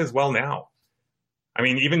working quite as well now. I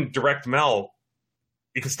mean, even direct mail,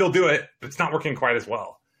 you can still do it, but it's not working quite as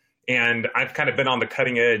well. And I've kind of been on the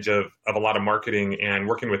cutting edge of a lot of marketing and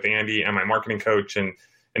working with Andy and my marketing coach and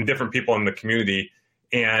different people in the community.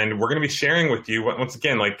 And we're going to be sharing with you, once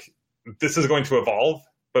again, like this is going to evolve,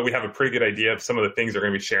 but we have a pretty good idea of some of the things we're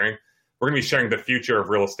going to be sharing. We're going to be sharing the future of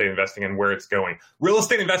real estate investing and where it's going. Real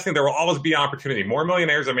estate investing, there will always be opportunity. More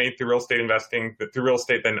millionaires are made through real estate investing, through real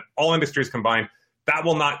estate than all industries combined. That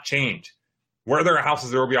will not change. Where there are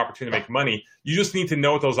houses, there will be opportunity to make money. You just need to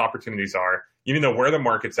know what those opportunities are. You need to know where the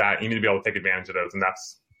market's at. You need to be able to take advantage of those. And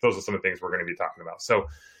those are some of the things we're going to be talking about. So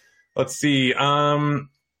let's see. All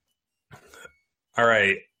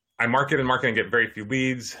right. I market and get very few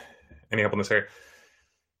leads. Any help on this area?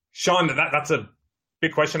 Sean, that's a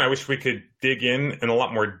big question. I wish we could dig in a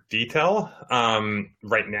lot more detail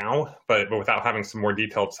right now, but without having some more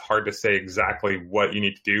detail, it's hard to say exactly what you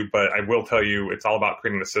need to do. But I will tell you, it's all about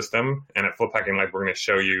creating the system. And at Flip Hacking Live, we're going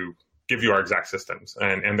to give you our exact systems.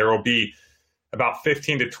 And there will be about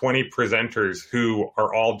 15 to 20 presenters who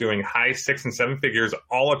are all doing high 6 and 7 figures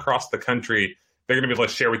all across the country. They're going to be able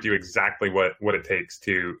to share with you exactly what it takes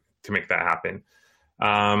to make that happen.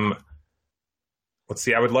 Let's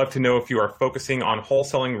see. I would love to know if you are focusing on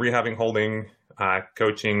wholesaling, rehabbing, holding,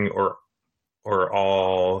 coaching, or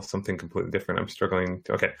all something completely different. I'm struggling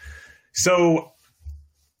to. Okay. So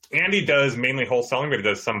Andy does mainly wholesaling, but he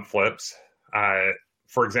does some flips.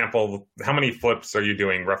 For example, how many flips are you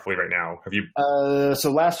doing roughly right now? Have you?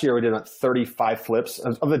 So last year we did about 35 flips.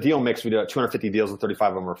 Of the deal mix, we did 250 deals and 35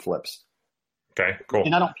 of them were flips. Okay, cool.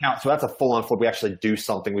 And I don't count. So that's a full on flip. We actually do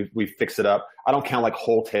something. We fix it up. I don't count like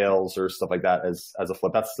wholesales or stuff like that as a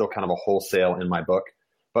flip. That's still kind of a wholesale in my book.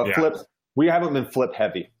 But flips, we haven't been flip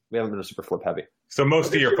heavy. We haven't been a super flip heavy. So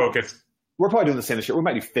most of your focus. We're probably doing the same this year. We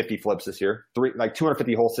might do 50 flips this year.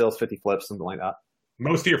 250 wholesales, 50 flips, something like that.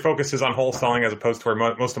 Most of your focus is on wholesaling as opposed to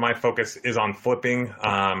where most of my focus is on flipping.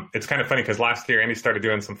 It's kind of funny because last year Andy started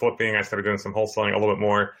doing some flipping. I started doing some wholesaling a little bit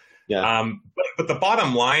more. Yeah. But the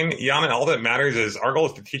bottom line, Yana, all that matters is our goal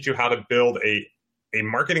is to teach you how to build a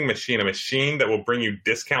marketing machine, a machine that will bring you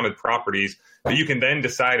discounted properties that you can then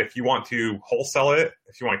decide if you want to wholesale it,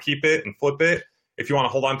 if you want to keep it and flip it, if you want to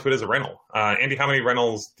hold on to it as a rental. Andy, how many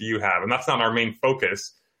rentals do you have? And that's not our main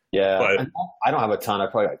focus. Yeah, but I don't have a ton. I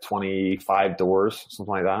probably like 25 doors,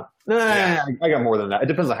 something like that. Nah, I got more than that. It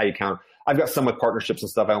depends on how you count. I've got some with partnerships and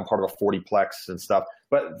stuff. I'm part of a 40-plex and stuff.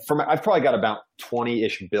 But I've probably got about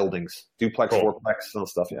 20-ish buildings, duplex, fourplex, and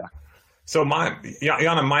stuff. Yeah. So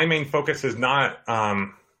Yana, my main focus is not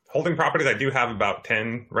holding properties. I do have about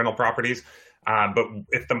 10 rental properties. But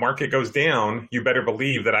if the market goes down, you better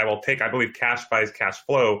believe that I believe cash buys cash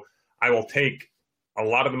flow. I will take a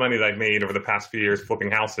lot of the money that I've made over the past few years flipping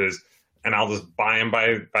houses, and I'll just buy them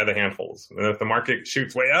by the handfuls. And if the market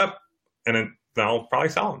shoots way up, then I'll probably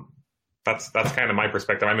sell them. That's kind of my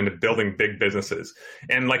perspective. I'm into building big businesses.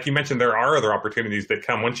 And like you mentioned, there are other opportunities that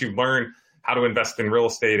come once you learn how to invest in real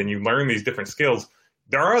estate and you learn these different skills.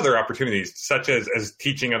 There are other opportunities such as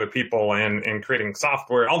teaching other people and creating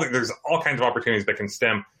software. There's all kinds of opportunities that can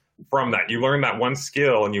stem from that. You learn that one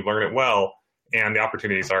skill and you learn it well, and the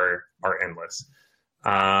opportunities are endless.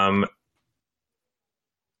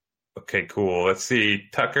 Okay, cool. Let's see.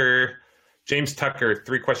 James Tucker,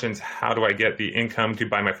 3 questions. How do I get the income to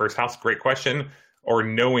buy my first house? Great question. Or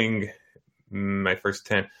knowing my first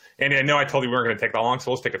 10. Andy, I know I told you we weren't going to take that long, so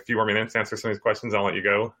let's take a few more minutes to answer some of these questions. I'll let you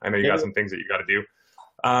go. I know you got some things that you got to do.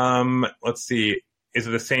 Let's see. Is it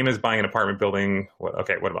the same as buying an apartment building? What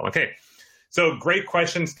about? Okay. So great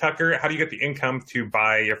questions, Tucker. How do you get the income to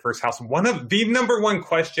buy your first house? The number one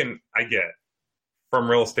question I get from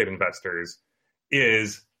real estate investors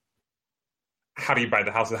is, how do you buy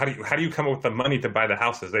the houses? How do you come up with the money to buy the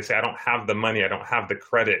houses? They say, I don't have the money. I don't have the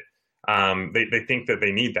credit. They think that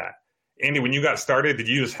they need that. Andy, when you got started, did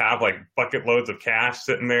you just have like bucket loads of cash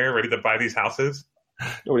sitting there ready to buy these houses?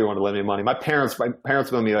 Nobody wanted to lend me money. My parents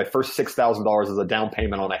lent me like first $6,000 as a down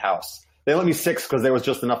payment on a house. They lent me $6,000 because there was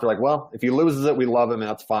just enough. They're like, well, if he loses it, we love him and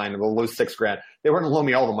that's fine. We'll lose $6,000. They weren't going to loan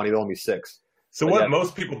me all the money. They loaned me $6,000. So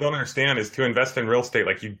most people don't understand is to invest in real estate,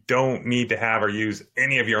 like you don't need to have or use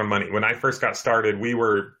any of your own money. When I first got started, we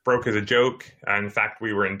were broke as a joke. In fact,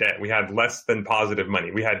 we were in debt. We had less than positive money.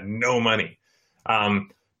 We had no money.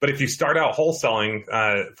 But if you start out wholesaling,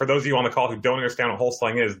 for those of you on the call who don't understand what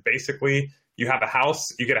wholesaling is, basically you have a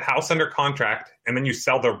house, you get a house under contract, and then you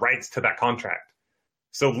sell the rights to that contract.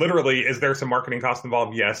 So literally, is there some marketing cost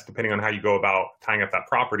involved? Yes, depending on how you go about tying up that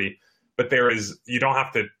property. But you don't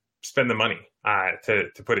have to spend the money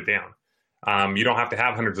to put it down. You don't have to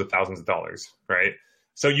have hundreds of thousands of dollars, right?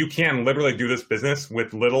 So you can literally do this business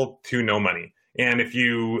with little to no money. And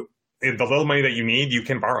the little money that you need, you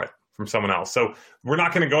can borrow it from someone else. So we're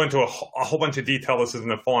not going to go into a whole bunch of detail. This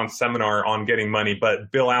isn't a full-on seminar on getting money,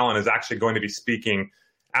 but Bill Allen is actually going to be speaking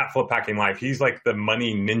at Flip Packing Live. He's like the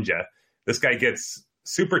money ninja. This guy gets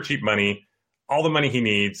super cheap money, all the money he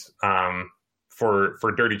needs for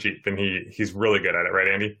dirty cheap, and he's really good at it, right,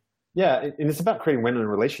 Andy? Yeah, and it's about creating win-win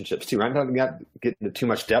relationships too. I'm not going to get into too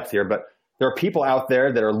much depth here, but there are people out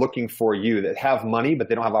there that are looking for you that have money, but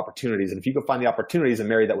they don't have opportunities. And if you can find the opportunities and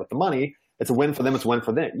marry that with the money, it's a win for them. It's a win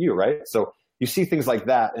for you, right? So you see things like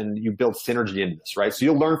that and you build synergy into this, right? So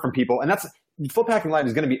you'll learn from people. And Flip Packing Live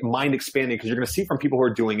is going to be mind expanding because you're going to see from people who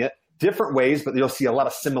are doing it different ways, but you'll see a lot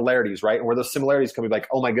of similarities, right? And where those similarities can be like,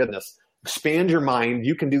 oh my goodness, expand your mind.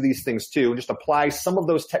 You can do these things too. And just apply some of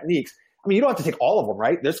those techniques. I mean, you don't have to take all of them,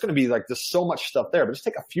 right? There's going to be like just so much stuff there, but just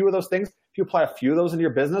take a few of those things. If you apply a few of those into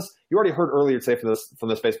your business, you already heard earlier today from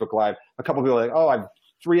this Facebook Live, a couple of people are like, oh, I've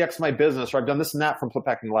 3x my business, or I've done this and that from Flip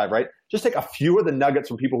Packing Live, right? Just take a few of the nuggets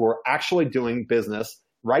from people who are actually doing business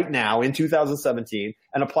right now in 2017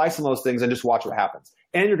 and apply some of those things and just watch what happens.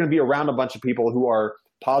 And you're going to be around a bunch of people who are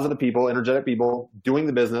positive people, energetic people doing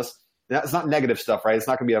the business. It's not negative stuff, right? It's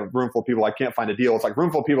not going to be a room full of people, I can't find a deal. It's like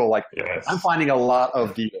room full of people like, yes, I'm finding a lot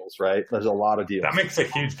of deals, right? There's a lot of deals. That makes a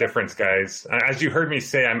huge difference, guys. As you heard me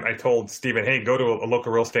say, I told Stephen, hey, go to a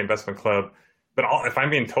local real estate investment club. But if I'm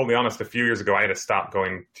being totally honest, a few years ago, I had to stop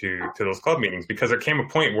going to those club meetings because there came a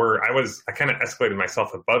point where I kind of escalated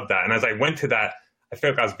myself above that. And as I went to that, I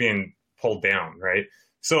felt like I was being pulled down, right?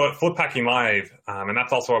 So at Flip Packing Live, and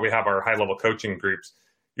that's also why we have our high-level coaching groups,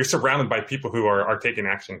 you're surrounded by people who are taking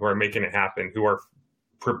action, who are making it happen, who are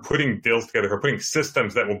putting deals together, who are putting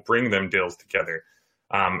systems that will bring them deals together.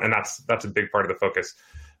 And that's a big part of the focus.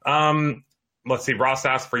 Let's see. Ross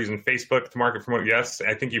asked for using Facebook to market promote. Yes,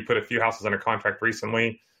 I think you put a few houses under contract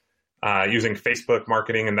recently using Facebook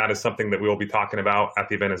marketing, and that is something that we will be talking about at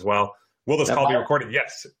the event as well. Will this call be recorded?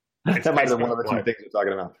 Yes. That might have been one of the two things we're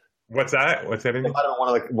talking about. What's that? What's that? That might have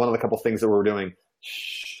been one of the couple things that we're doing.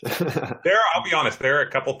 I'll be honest, there are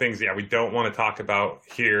a couple things, we don't want to talk about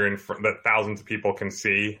here in front that thousands of people can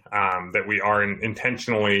see, that we are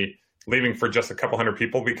intentionally leaving for just a couple hundred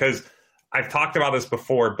people, because I've talked about this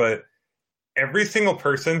before, but every single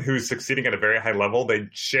person who's succeeding at a very high level, they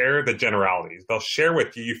share the generalities. They'll share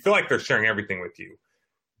with you. You feel like they're sharing everything with you.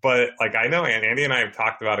 But like I know Andy and I have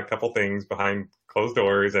talked about a couple things behind closed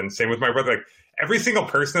doors, and same with my brother. Like every single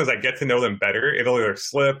person, as I get to know them better, it'll either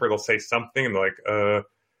slip or they'll say something and they're like, and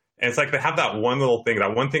it's like they have that one little thing,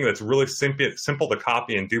 that one thing that's really simple to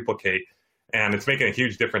copy and duplicate, and it's making a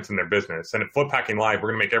huge difference in their business. And at Flip Hacking Live, we're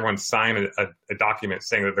going to make everyone sign a document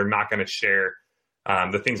saying that they're not going to share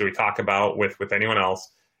the things that we talk about with anyone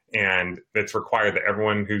else, and it's required that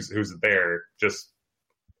everyone who's there just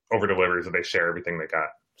over delivers, that they share everything they got.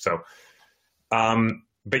 So,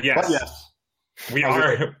 but yes. We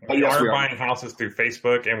are buying houses through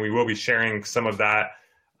Facebook, and we will be sharing some of that,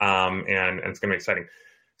 and it's going to be exciting.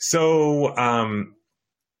 So,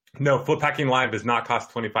 no, Flip Hacking Live does not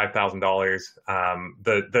cost $25,000.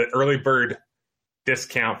 The early bird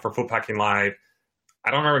discount for Flip Hacking Live, I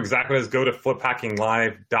don't remember exactly what it is. Go to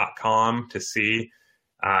fliphackinglive.com to see,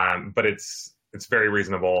 but it's very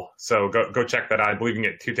reasonable. So go check that out. I believe you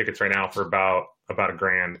can get 2 tickets right now for about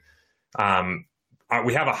 $1,000.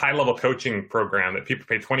 We have a high-level coaching program that people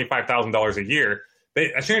pay $25,000 a year.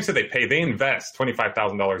 I shouldn't say they invest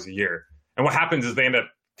 $25,000 a year. And what happens is they end up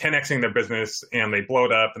 10xing their business, and they blow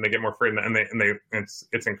it up, and they get more freedom, and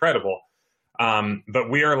it's incredible. But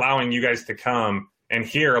we are allowing you guys to come and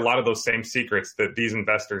hear a lot of those same secrets that these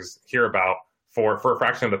investors hear about for a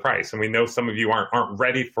fraction of the price. And we know some of you aren't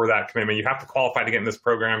ready for that commitment. You have to qualify to get in this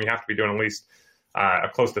program. You have to be doing at least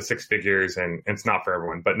close to 6 figures, and it's not for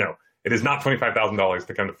everyone. But no, it is not $25,000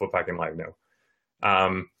 to come to Flip Hacking Live. No.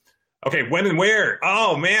 Okay, when and where?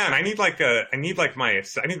 Oh man, I need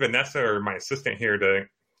Vanessa or my assistant here to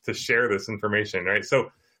share this information, right?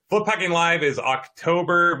 So Flip Hacking Live is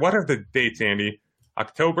October. What are the dates, Andy?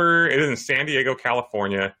 October. It is in San Diego,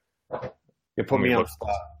 California. You put me on the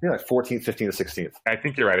spot. Yeah, like 14th, 15th, or 16th. I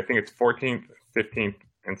think you're right. I think it's 14th, 15th,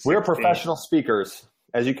 and 16th. We're professional speakers,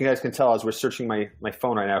 as you guys can tell as we're searching my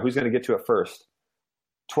phone right now. Who's going to get to it first?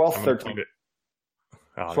 12th, 13th.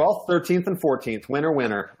 12th, 13th, and 14th.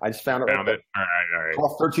 Winner. I just found it. All right.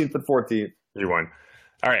 12th, 13th, and 14th. You won.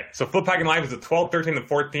 All right. So Flip Hacking Live is the 12th, 13th, and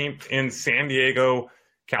 14th in San Diego,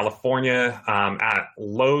 California, at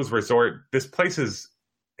Lowe's Resort. This place is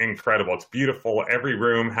incredible. It's beautiful. Every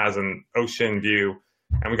room has an ocean view,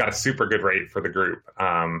 and we got a super good rate for the group.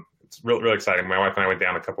 It's really, really exciting. My wife and I went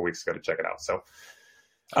down a couple weeks ago to check it out. So,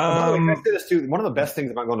 by the way, can I say this too? One of the best things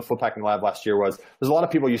about going to Flip Hacking Live last year was there's a lot of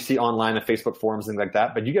people you see online and Facebook forums and things like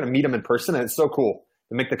that, but you get to meet them in person, and it's so cool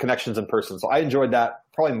to make the connections in person. So I enjoyed that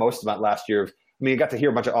probably most about last year. I mean, I got to hear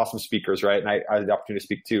a bunch of awesome speakers, right? And I had the opportunity to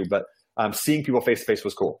speak too, but seeing people face to face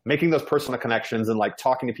was cool. Making those personal connections and like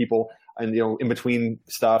talking to people and, in between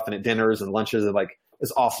stuff and at dinners and lunches, and like,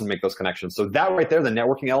 it's awesome to make those connections. So that right there, the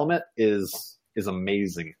networking element is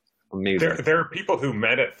amazing. Amazing. There are people who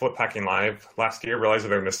met at Flip Hacking Live last year, realized that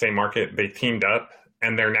they're in the same market. They teamed up,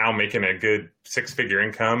 and they're now making a good 6-figure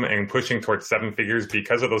income and pushing towards 7 figures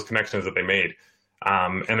because of those connections that they made.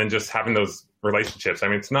 And then just having those relationships. I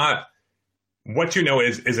mean, it's not what you know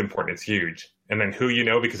is important. It's huge. And then who you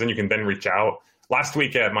know, because then you can then reach out. Last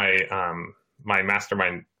week at my my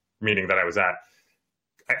mastermind meeting that I was at,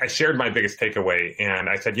 I shared my biggest takeaway, and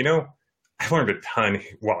I said, I learned a ton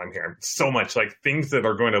while I'm here. So much, like things that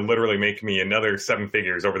are going to literally make me another 7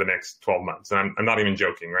 figures over the next 12 months. And I'm not even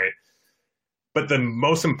joking, right? But the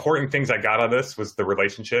most important things I got out of this was the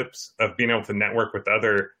relationships of being able to network with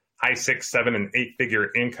other high 6, 7, and 8-figure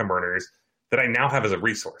income earners that I now have as a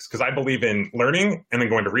resource. Because I believe in learning and then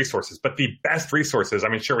going to resources. But the best resources, I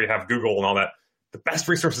mean, sure, we have Google and all that. The best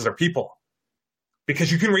resources are people.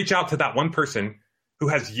 Because you can reach out to that one person who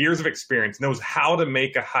has years of experience, knows how to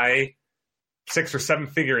make a high 6 or 7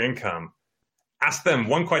 figure income. Ask them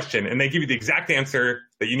one question, and they give you the exact answer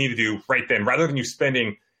that you need to do right then, rather than you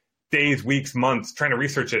spending days, weeks, months trying to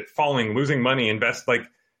research it, falling, losing money, invest. Like,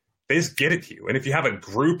 they just get it to you. And if you have a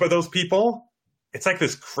group of those people, it's like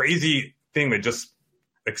this crazy thing that just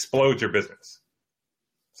explodes your business.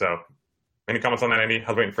 So Any comments on that, Andy? I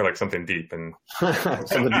was waiting for like something deep and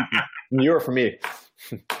you're for me.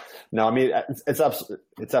 No, I mean, it's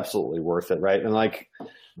absolutely worth it. Right. And like,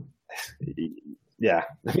 yeah,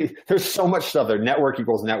 I mean, there's so much stuff there. Network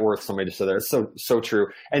equals net worth. Somebody just said there. It's so true.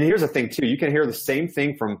 And here's the thing too. You can hear the same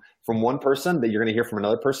thing from one person that you're going to hear from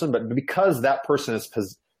another person, but because that person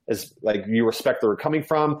is like, you respect where they're coming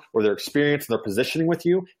from or their experience and their positioning with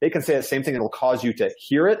you, they can say the same thing and it'll cause you to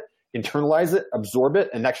hear it, internalize it, absorb it,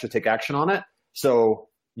 and actually take action on it. So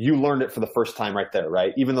you learned it for the first time right there,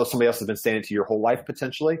 right? Even though somebody else has been saying it to your whole life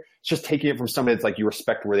potentially, it's just taking it from somebody that's like you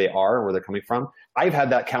respect where they are and where they're coming from. I've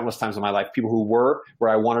had that countless times in my life, people who were where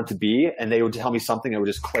I wanted to be, and they would tell me something that would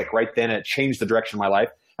just click right then, and it changed the direction of my life.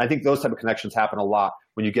 And I think those type of connections happen a lot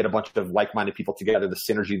when you get a bunch of like-minded people together, the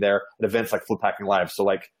synergy there at events like Flip Packing Live. So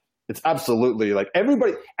like, it's absolutely like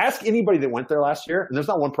everybody, ask anybody that went there last year, and there's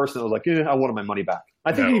not one person that was like, I wanted my money back.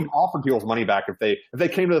 I think you even offered people's money back if they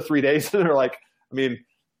came to the 3 days and they're like, I mean,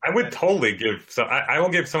 I would totally give some. I will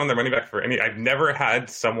give someone their money back for any. I've never had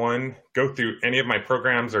someone go through any of my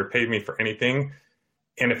programs or paid me for anything,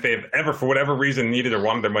 and if they've ever, for whatever reason, needed or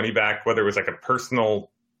wanted their money back, whether it was like a personal,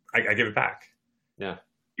 I give it back. Yeah,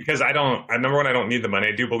 because number one, I don't need the money.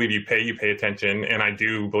 I do believe you pay attention, and I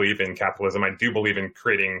do believe in capitalism. I do believe in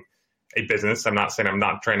creating a business. I'm not saying I'm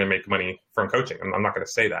not trying to make money from coaching. I'm not going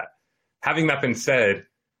to say that. Having that been said,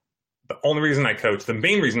 the only reason I coach, the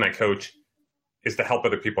main reason I coach, is to help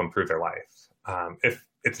other people improve their life. If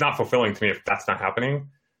it's not fulfilling to me, if that's not happening.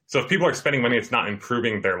 So if people are spending money, it's not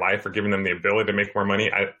improving their life or giving them the ability to make more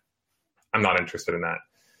money. I'm not interested in that.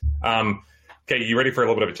 Okay. You ready for a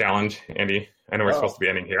little bit of a challenge, Andy? I know we're supposed to be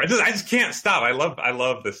ending here. I just can't stop. I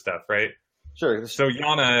love this stuff. Right. Sure. So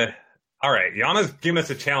Yana, all right. Yana's giving us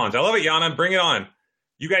a challenge. I love it. Yana, bring it on.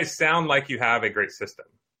 You guys sound like you have a great system,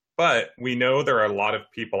 but we know there are a lot of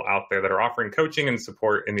people out there that are offering coaching and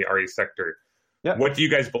support in the RE sector. Yep. What do you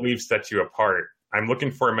guys believe sets you apart? I'm looking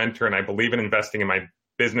for a mentor and I believe in investing in my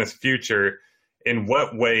business future. In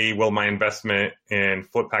what way will my investment in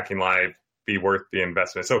Flip Packing Live be worth the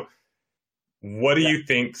investment? So what do you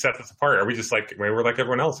think sets us apart? Are we just like, we're like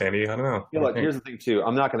everyone else, Andy? I don't know. Yeah, look, here's the thing too.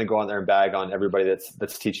 I'm not going to go out there and bag on everybody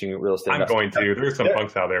that's teaching real estate. I'm going to. There's some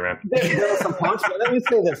punks out there, man. There are some punks. But let me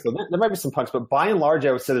say this though. There might be some punks, but by and large,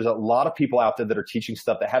 I would say there's a lot of people out there that are teaching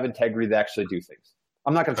stuff that have integrity that actually do things.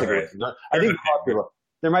 I'm not going to take away from that. I think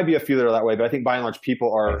there might be a few that are that way, but I think by and large,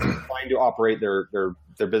 people are trying to operate their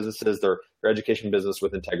businesses, their education business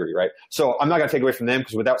with integrity, right? So I'm not going to take away from them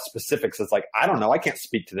because without specifics, it's like, I don't know. I can't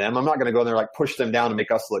speak to them. I'm not going to go in there like push them down to make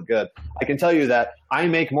us look good. I can tell you that I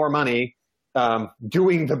make more money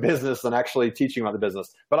doing the business than actually teaching about the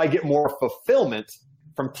business, but I get more fulfillment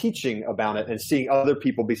from teaching about it and seeing other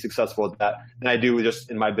people be successful at that than I do just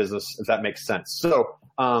in my business, if that makes sense. So,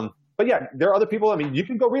 but yeah, there are other people. I mean, you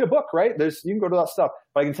can go read a book, right? You can go to that stuff.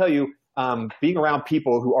 But I can tell you, being around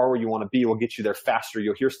people who are where you want to be will get you there faster.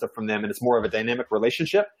 You'll hear stuff from them, and it's more of a dynamic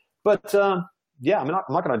relationship. But yeah, I'm not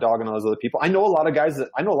going to dog on those other people. I know a lot of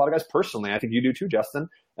guys personally. I think you do too, Justin.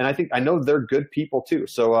 And I know they're good people too.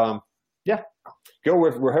 So yeah, go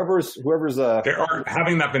with whoever's.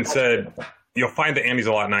 Having that been said, you'll find that Andy's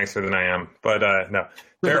a lot nicer than I am. But no,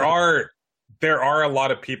 there are a lot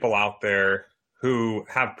of people out there who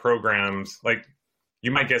have programs. Like, you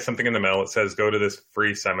might get something in the mail that says, go to this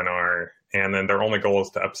free seminar, and then their only goal is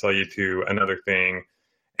to upsell you to another thing,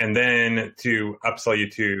 and then to upsell you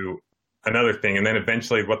to another thing. And then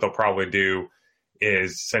eventually what they'll probably do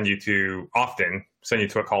is send you to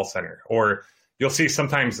a call center. Or you'll see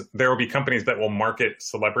sometimes there will be companies that will market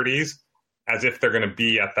celebrities as if they're going to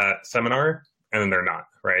be at that seminar, and then they're not,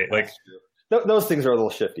 right? Like, those things are a little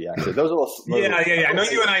shifty, actually. Those are a little. Yeah. I know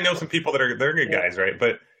you and I know some people that they're good guys, right?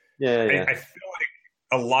 But I feel like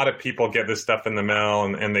a lot of people get this stuff in the mail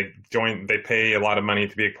and they pay a lot of money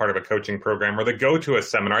to be a part of a coaching program, or they go to a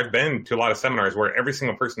seminar. I've been to a lot of seminars where every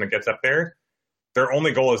single person that gets up there, their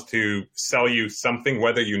only goal is to sell you something,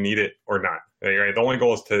 whether you need it or not. Right? The only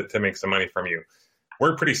goal is to make some money from you.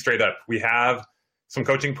 We're pretty straight up. We have some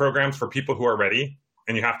coaching programs for people who are ready,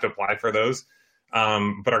 and you have to apply for those.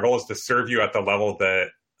 But our goal is to serve you at the level that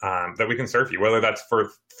we can serve you, whether that's for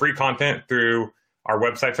free content through our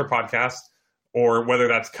websites or podcasts, or whether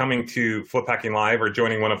that's coming to Flip Packing Live or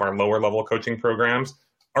joining one of our lower level coaching programs,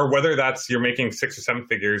 or whether that's you're making 6 or 7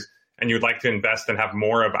 figures and you'd like to invest and have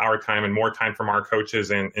more of our time and more time from our coaches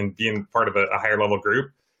and being part of a higher level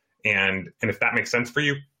group. And if that makes sense for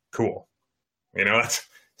you, cool. It's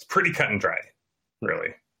pretty cut and dry,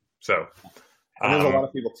 really. So and there's a lot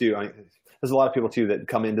of people too. There's a lot of people too that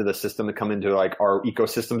come into the system, that come into like our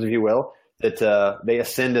ecosystems, if you will, that they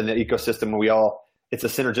ascend in the ecosystem, and it's a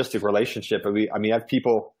synergistic relationship. I have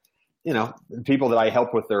people people that I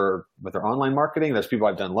help with their online marketing. There's people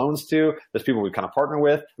I've done loans to. There's people we kind of partner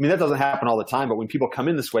with. I mean, that doesn't happen all the time, but when people come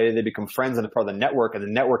in this way, they become friends and a part of the network, and the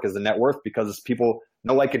network is the net worth because people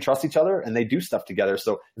know, like, and trust each other, and they do stuff together.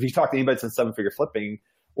 So if you talk to anybody that's in seven-figure flipping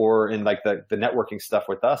or in like the networking stuff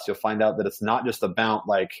with us, you'll find out that it's not just about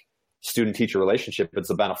like student-teacher relationship. It's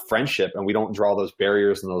about a friendship, and we don't draw those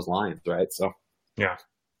barriers and those lines, right? So yeah.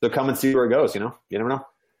 So come and see where it goes, You never know.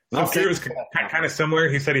 So Drew is kind of similar.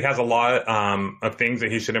 He said he has a lot of things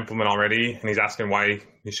that he should implement already, and he's asking why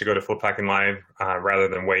he should go to Flip Hacking Live rather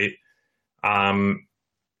than wait. I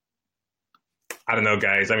don't know,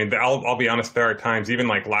 guys. I mean, I'll be honest. There are times, even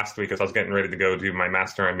like last week, as I was getting ready to go do my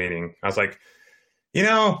mastermind meeting, I was like, I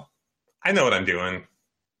know what I'm doing.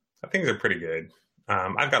 Things are pretty good.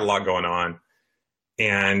 I've got a lot going on,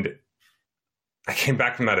 and I came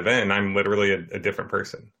back from that event, and I'm literally a different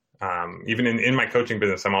person. Even in my coaching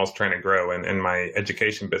business, I'm always trying to grow, and in my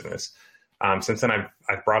education business. Since then,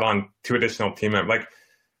 I've brought on 2 additional team members.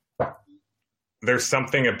 Like, there's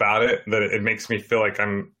something about it that it makes me feel like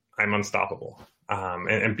I'm unstoppable.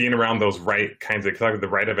 And being around those right kinds of, the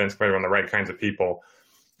right events, around the right kinds of people.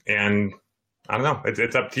 And I don't know,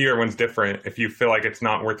 it's up to you. Everyone's different. If you feel like it's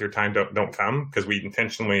not worth your time, don't come, because we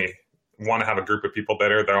intentionally want to have a group of people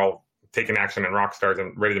that are all taking action and rock stars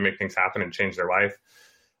and ready to make things happen and change their life.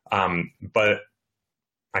 But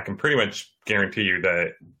I can pretty much guarantee you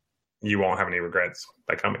that you won't have any regrets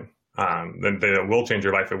by coming. Then it will change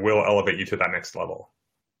your life. It will elevate you to that next level.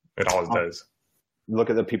 It always does. Look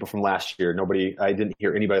at the people from last year. I didn't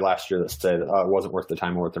hear anybody last year that said it wasn't worth the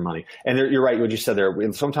time or worth their money. And you're right, what you said there.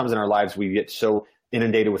 Sometimes in our lives, we get so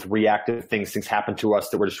inundated with reactive things. Things happen to us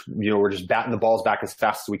that we're just batting the balls back as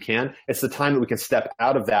fast as we can. It's the time that we can step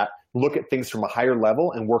out of that, look at things from a higher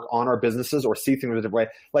level, and work on our businesses or see things a different way.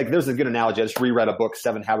 Like, there's a good analogy. I just reread a book,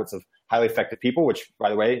 7 Habits of Highly Effective People, which, by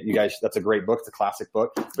the way, you guys, that's a great book. It's a classic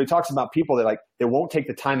book. But it talks about people that they won't take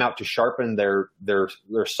the time out to sharpen their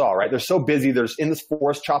saw, right? They're so busy. They're in this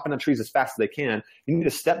forest chopping the trees as fast as they can. You need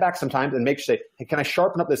to step back sometimes and say, hey, can I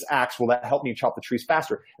sharpen up this axe? Will that help me chop the trees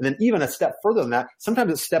faster? And then even a step further than that, sometimes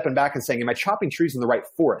it's stepping back and saying, am I chopping trees in the right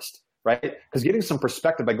forest? Right? Because getting some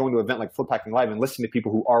perspective by going to an event like Flip Hacking Live and listening to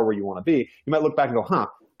people who are where you want to be, you might look back and go,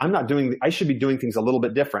 I should be doing things a little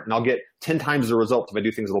bit different, and I'll get 10 times the results if I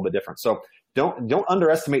do things a little bit different. So don't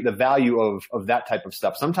underestimate the value of that type of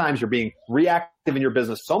stuff. Sometimes you're being reactive in your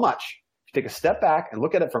business so much. If you take a step back and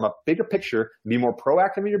look at it from a bigger picture, and be more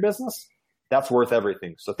proactive in your business, that's worth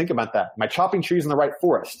everything. So think about that. Am I chopping trees in the right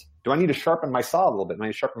forest? Do I need to sharpen my saw a little bit? Do I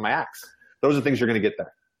need to sharpen my axe? Those are things you're going to get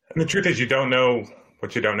there. And the truth is, you don't know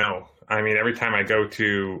what you don't know. I mean, every time I go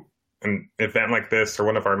to an event like this or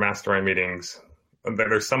one of our mastermind meetings,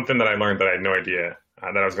 there's something that I learned that I had no idea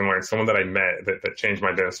that I was going to learn. Someone that I met that changed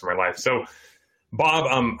my business or my life. So, Bob,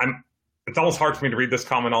 it's almost hard for me to read this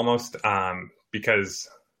comment because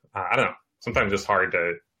I don't know. Sometimes it's hard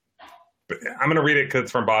to. But I'm going to read it because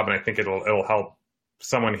it's from Bob, and I think it'll help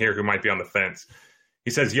someone here who might be on the fence. He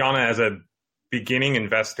says, Yana, as a beginning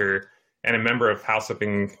investor and a member of House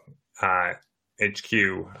Flipping HQ,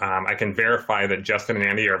 I can verify that Justin and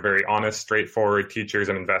Andy are very honest, straightforward teachers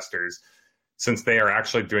and investors. Since they are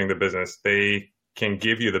actually doing the business, they can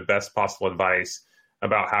give you the best possible advice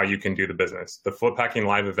about how you can do the business. The Flip Hacking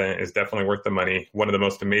Live event is definitely worth the money. One of the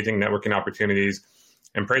most amazing networking opportunities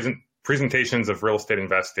and presentations of real estate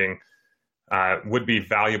investing would be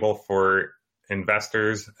valuable for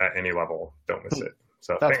investors at any level. Don't miss it.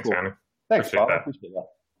 So That's thanks, cool. man. Thanks, Appreciate Bob. that. I appreciate that.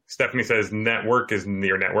 Stephanie says network is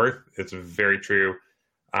your net worth. It's very true.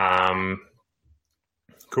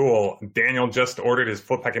 Cool. Daniel just ordered his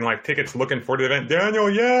Flip Hacking Live tickets. Looking forward to the event. Daniel,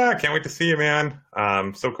 yeah. Can't wait to see you, man.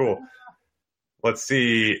 So cool. Let's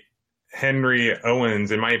see. Henry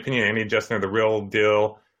Owens. In my opinion, Andy and Justin are the real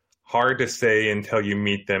deal. Hard to say until you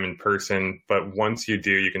meet them in person, but once you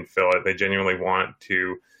do, you can feel it. They genuinely want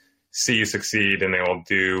to see you succeed, and they will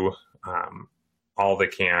do all they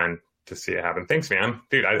can to see it happen. Thanks, man.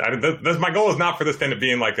 Dude, my goal is not for this to end up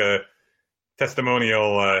being like a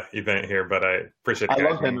testimonial event here, but I appreciate it. I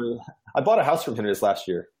love Henry. I bought a house from Henry this last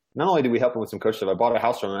year. Not only did we help him with some coach stuff, I bought a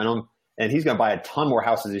house from him, and he's going to buy a ton more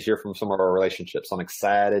houses this year from some of our relationships. I'm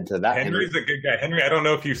excited to that. Henry's a good guy. Henry, I don't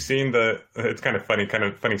know if you've seen it's kind of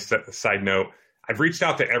funny side note. I've reached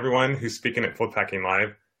out to everyone who's speaking at Flip Hacking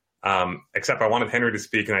Live, except I wanted Henry to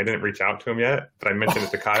speak, and I didn't reach out to him yet, but I mentioned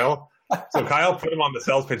it to Kyle. So Kyle put him on the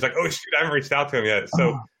sales page, like, oh, shoot, I haven't reached out to him yet.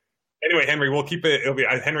 So anyway, Henry, we'll keep it.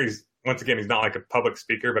 Henry's, once again, he's not like a public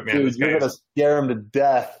speaker, but man, dude, this guy you're going to scare him to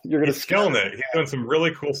death. He's killing it. He's doing some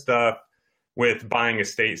really cool stuff with buying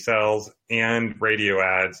estate sales and radio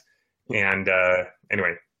ads. And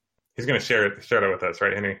anyway, He's going to share that with us,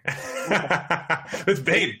 right, Henry? It's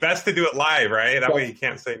best to do it live, right? That way he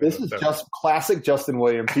can't say this is just classic Justin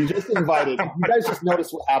Williams. He just invited. You guys just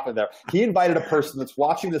noticed what happened there. He invited a person that's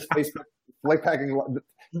watching this Facebook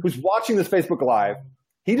who's watching this Facebook Live.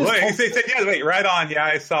 He just he said, "Yeah, wait, right on. Yeah,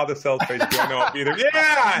 I saw the sales page. I know I'll be there.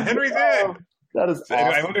 Yeah, Henry's in." That is awesome.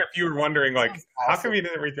 Anyway, I wonder if you were wondering, like, how come he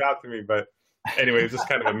didn't reach out to me? But anyway, it's just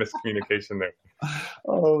kind of a miscommunication there.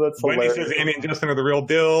 Oh, that's hilarious. Wendy says, Andy and Justin are the real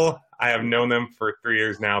deal. I have known them for 3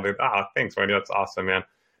 years now. Thanks, Wendy. That's awesome, man.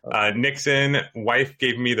 Nixon, wife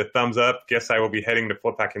gave me the thumbs up. Guess I will be heading to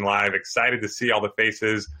Flip Hacking Live. Excited to see all the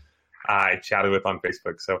faces I chatted with on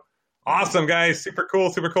Facebook. So awesome, guys. Super cool.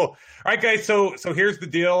 Super cool. All right, guys. So here's the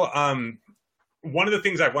deal. One of the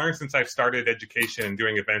things I've learned since I've started education and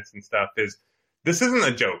doing events and stuff is this isn't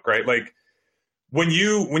a joke, right? Like, when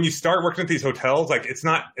you start working at these hotels, like it's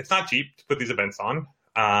not cheap to put these events on.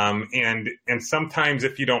 And sometimes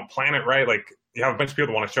if you don't plan it right, like you have a bunch of people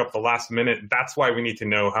that want to show up at the last minute. That's why we need to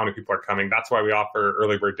know how many people are coming. That's why we offer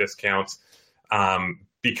early bird discounts,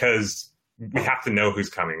 because we have to know who's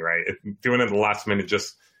coming, right? Doing it at the last minute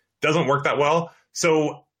just doesn't work that well.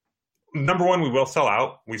 So number one, we will sell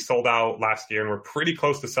out. We sold out last year and we're pretty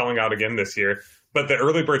close to selling out again this year. But the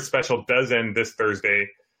early bird special does end this Thursday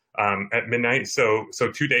at midnight. So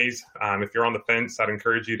 2 days. If you're on the fence, I'd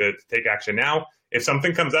encourage you to take action now. If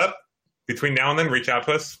something comes up between now and then, reach out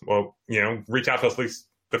to us. Well, reach out to us at least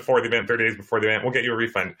before the event, 30 days before the event. We'll get you a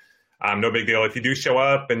refund. No big deal. If you do show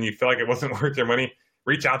up and you feel like it wasn't worth your money,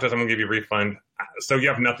 reach out to us. I'm going to give you a refund. So you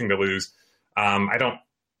have nothing to lose.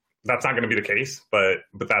 That's not going to be the case, but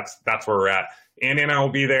that's where we're at. Andy and I will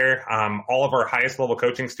be there. All of our highest level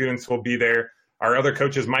coaching students will be there. Our other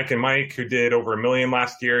coaches, Mike and Mike, who did over $1 million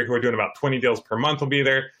last year, who are doing about 20 deals per month, will be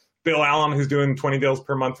there. Bill Allen, who's doing 20 deals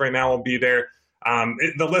per month right now, will be there.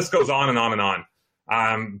 The list goes on and on and on.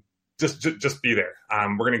 Just be there.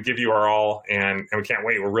 We're going to give you our all, and we can't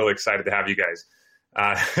wait. We're really excited to have you guys.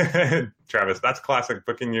 Travis, that's classic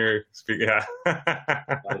booking your speaker. Yeah.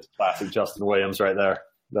 That is classic Justin Williams right there.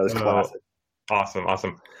 That is classic. Awesome. All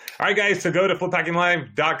right, guys, so go to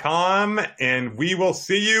fliphackinglive.com, and we will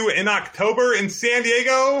see you in October in San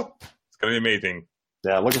Diego. It's going to be amazing.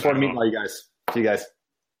 Yeah, looking forward to meeting all you guys. See you guys.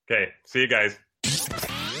 Okay, see you guys.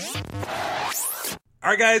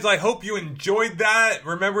 All right, guys, I hope you enjoyed that.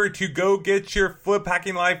 Remember to go get your Flip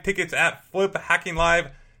Hacking Live tickets at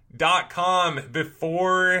fliphackinglive.com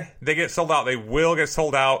before they get sold out. They will get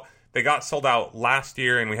sold out. They got sold out last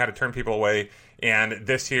year, and we had to turn people away. And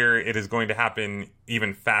this year, it is going to happen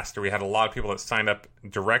even faster. We had a lot of people that signed up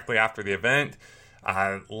directly after the event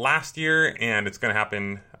last year, and it's going to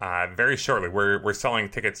happen very shortly. We're selling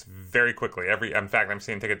tickets very quickly. In fact, I'm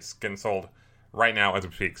seeing tickets getting sold right now as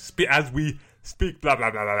we speak. As we speak, blah, blah,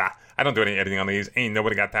 blah, blah, blah. I don't do any editing on these. Ain't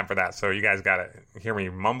nobody got time for that. So you guys got to hear me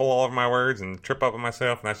mumble all over my words and trip up on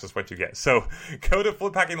myself, and that's just what you get. So go to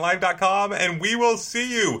fliphackinglive.com, and we will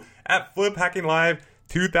see you at Flip Hacking Live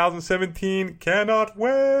 2017. Cannot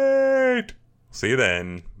wait. See you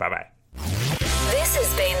then. Bye-bye. This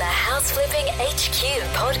has been the House Flipping HQ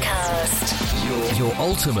podcast. Your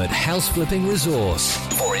ultimate house flipping resource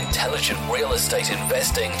for intelligent real estate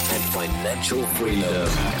investing and financial freedom.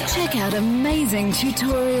 Check out amazing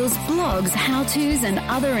tutorials, blogs, how-tos, and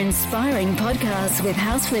other inspiring podcasts with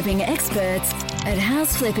house flipping experts at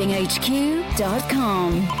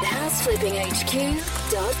houseflippinghq.com.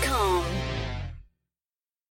 houseflippinghq.com.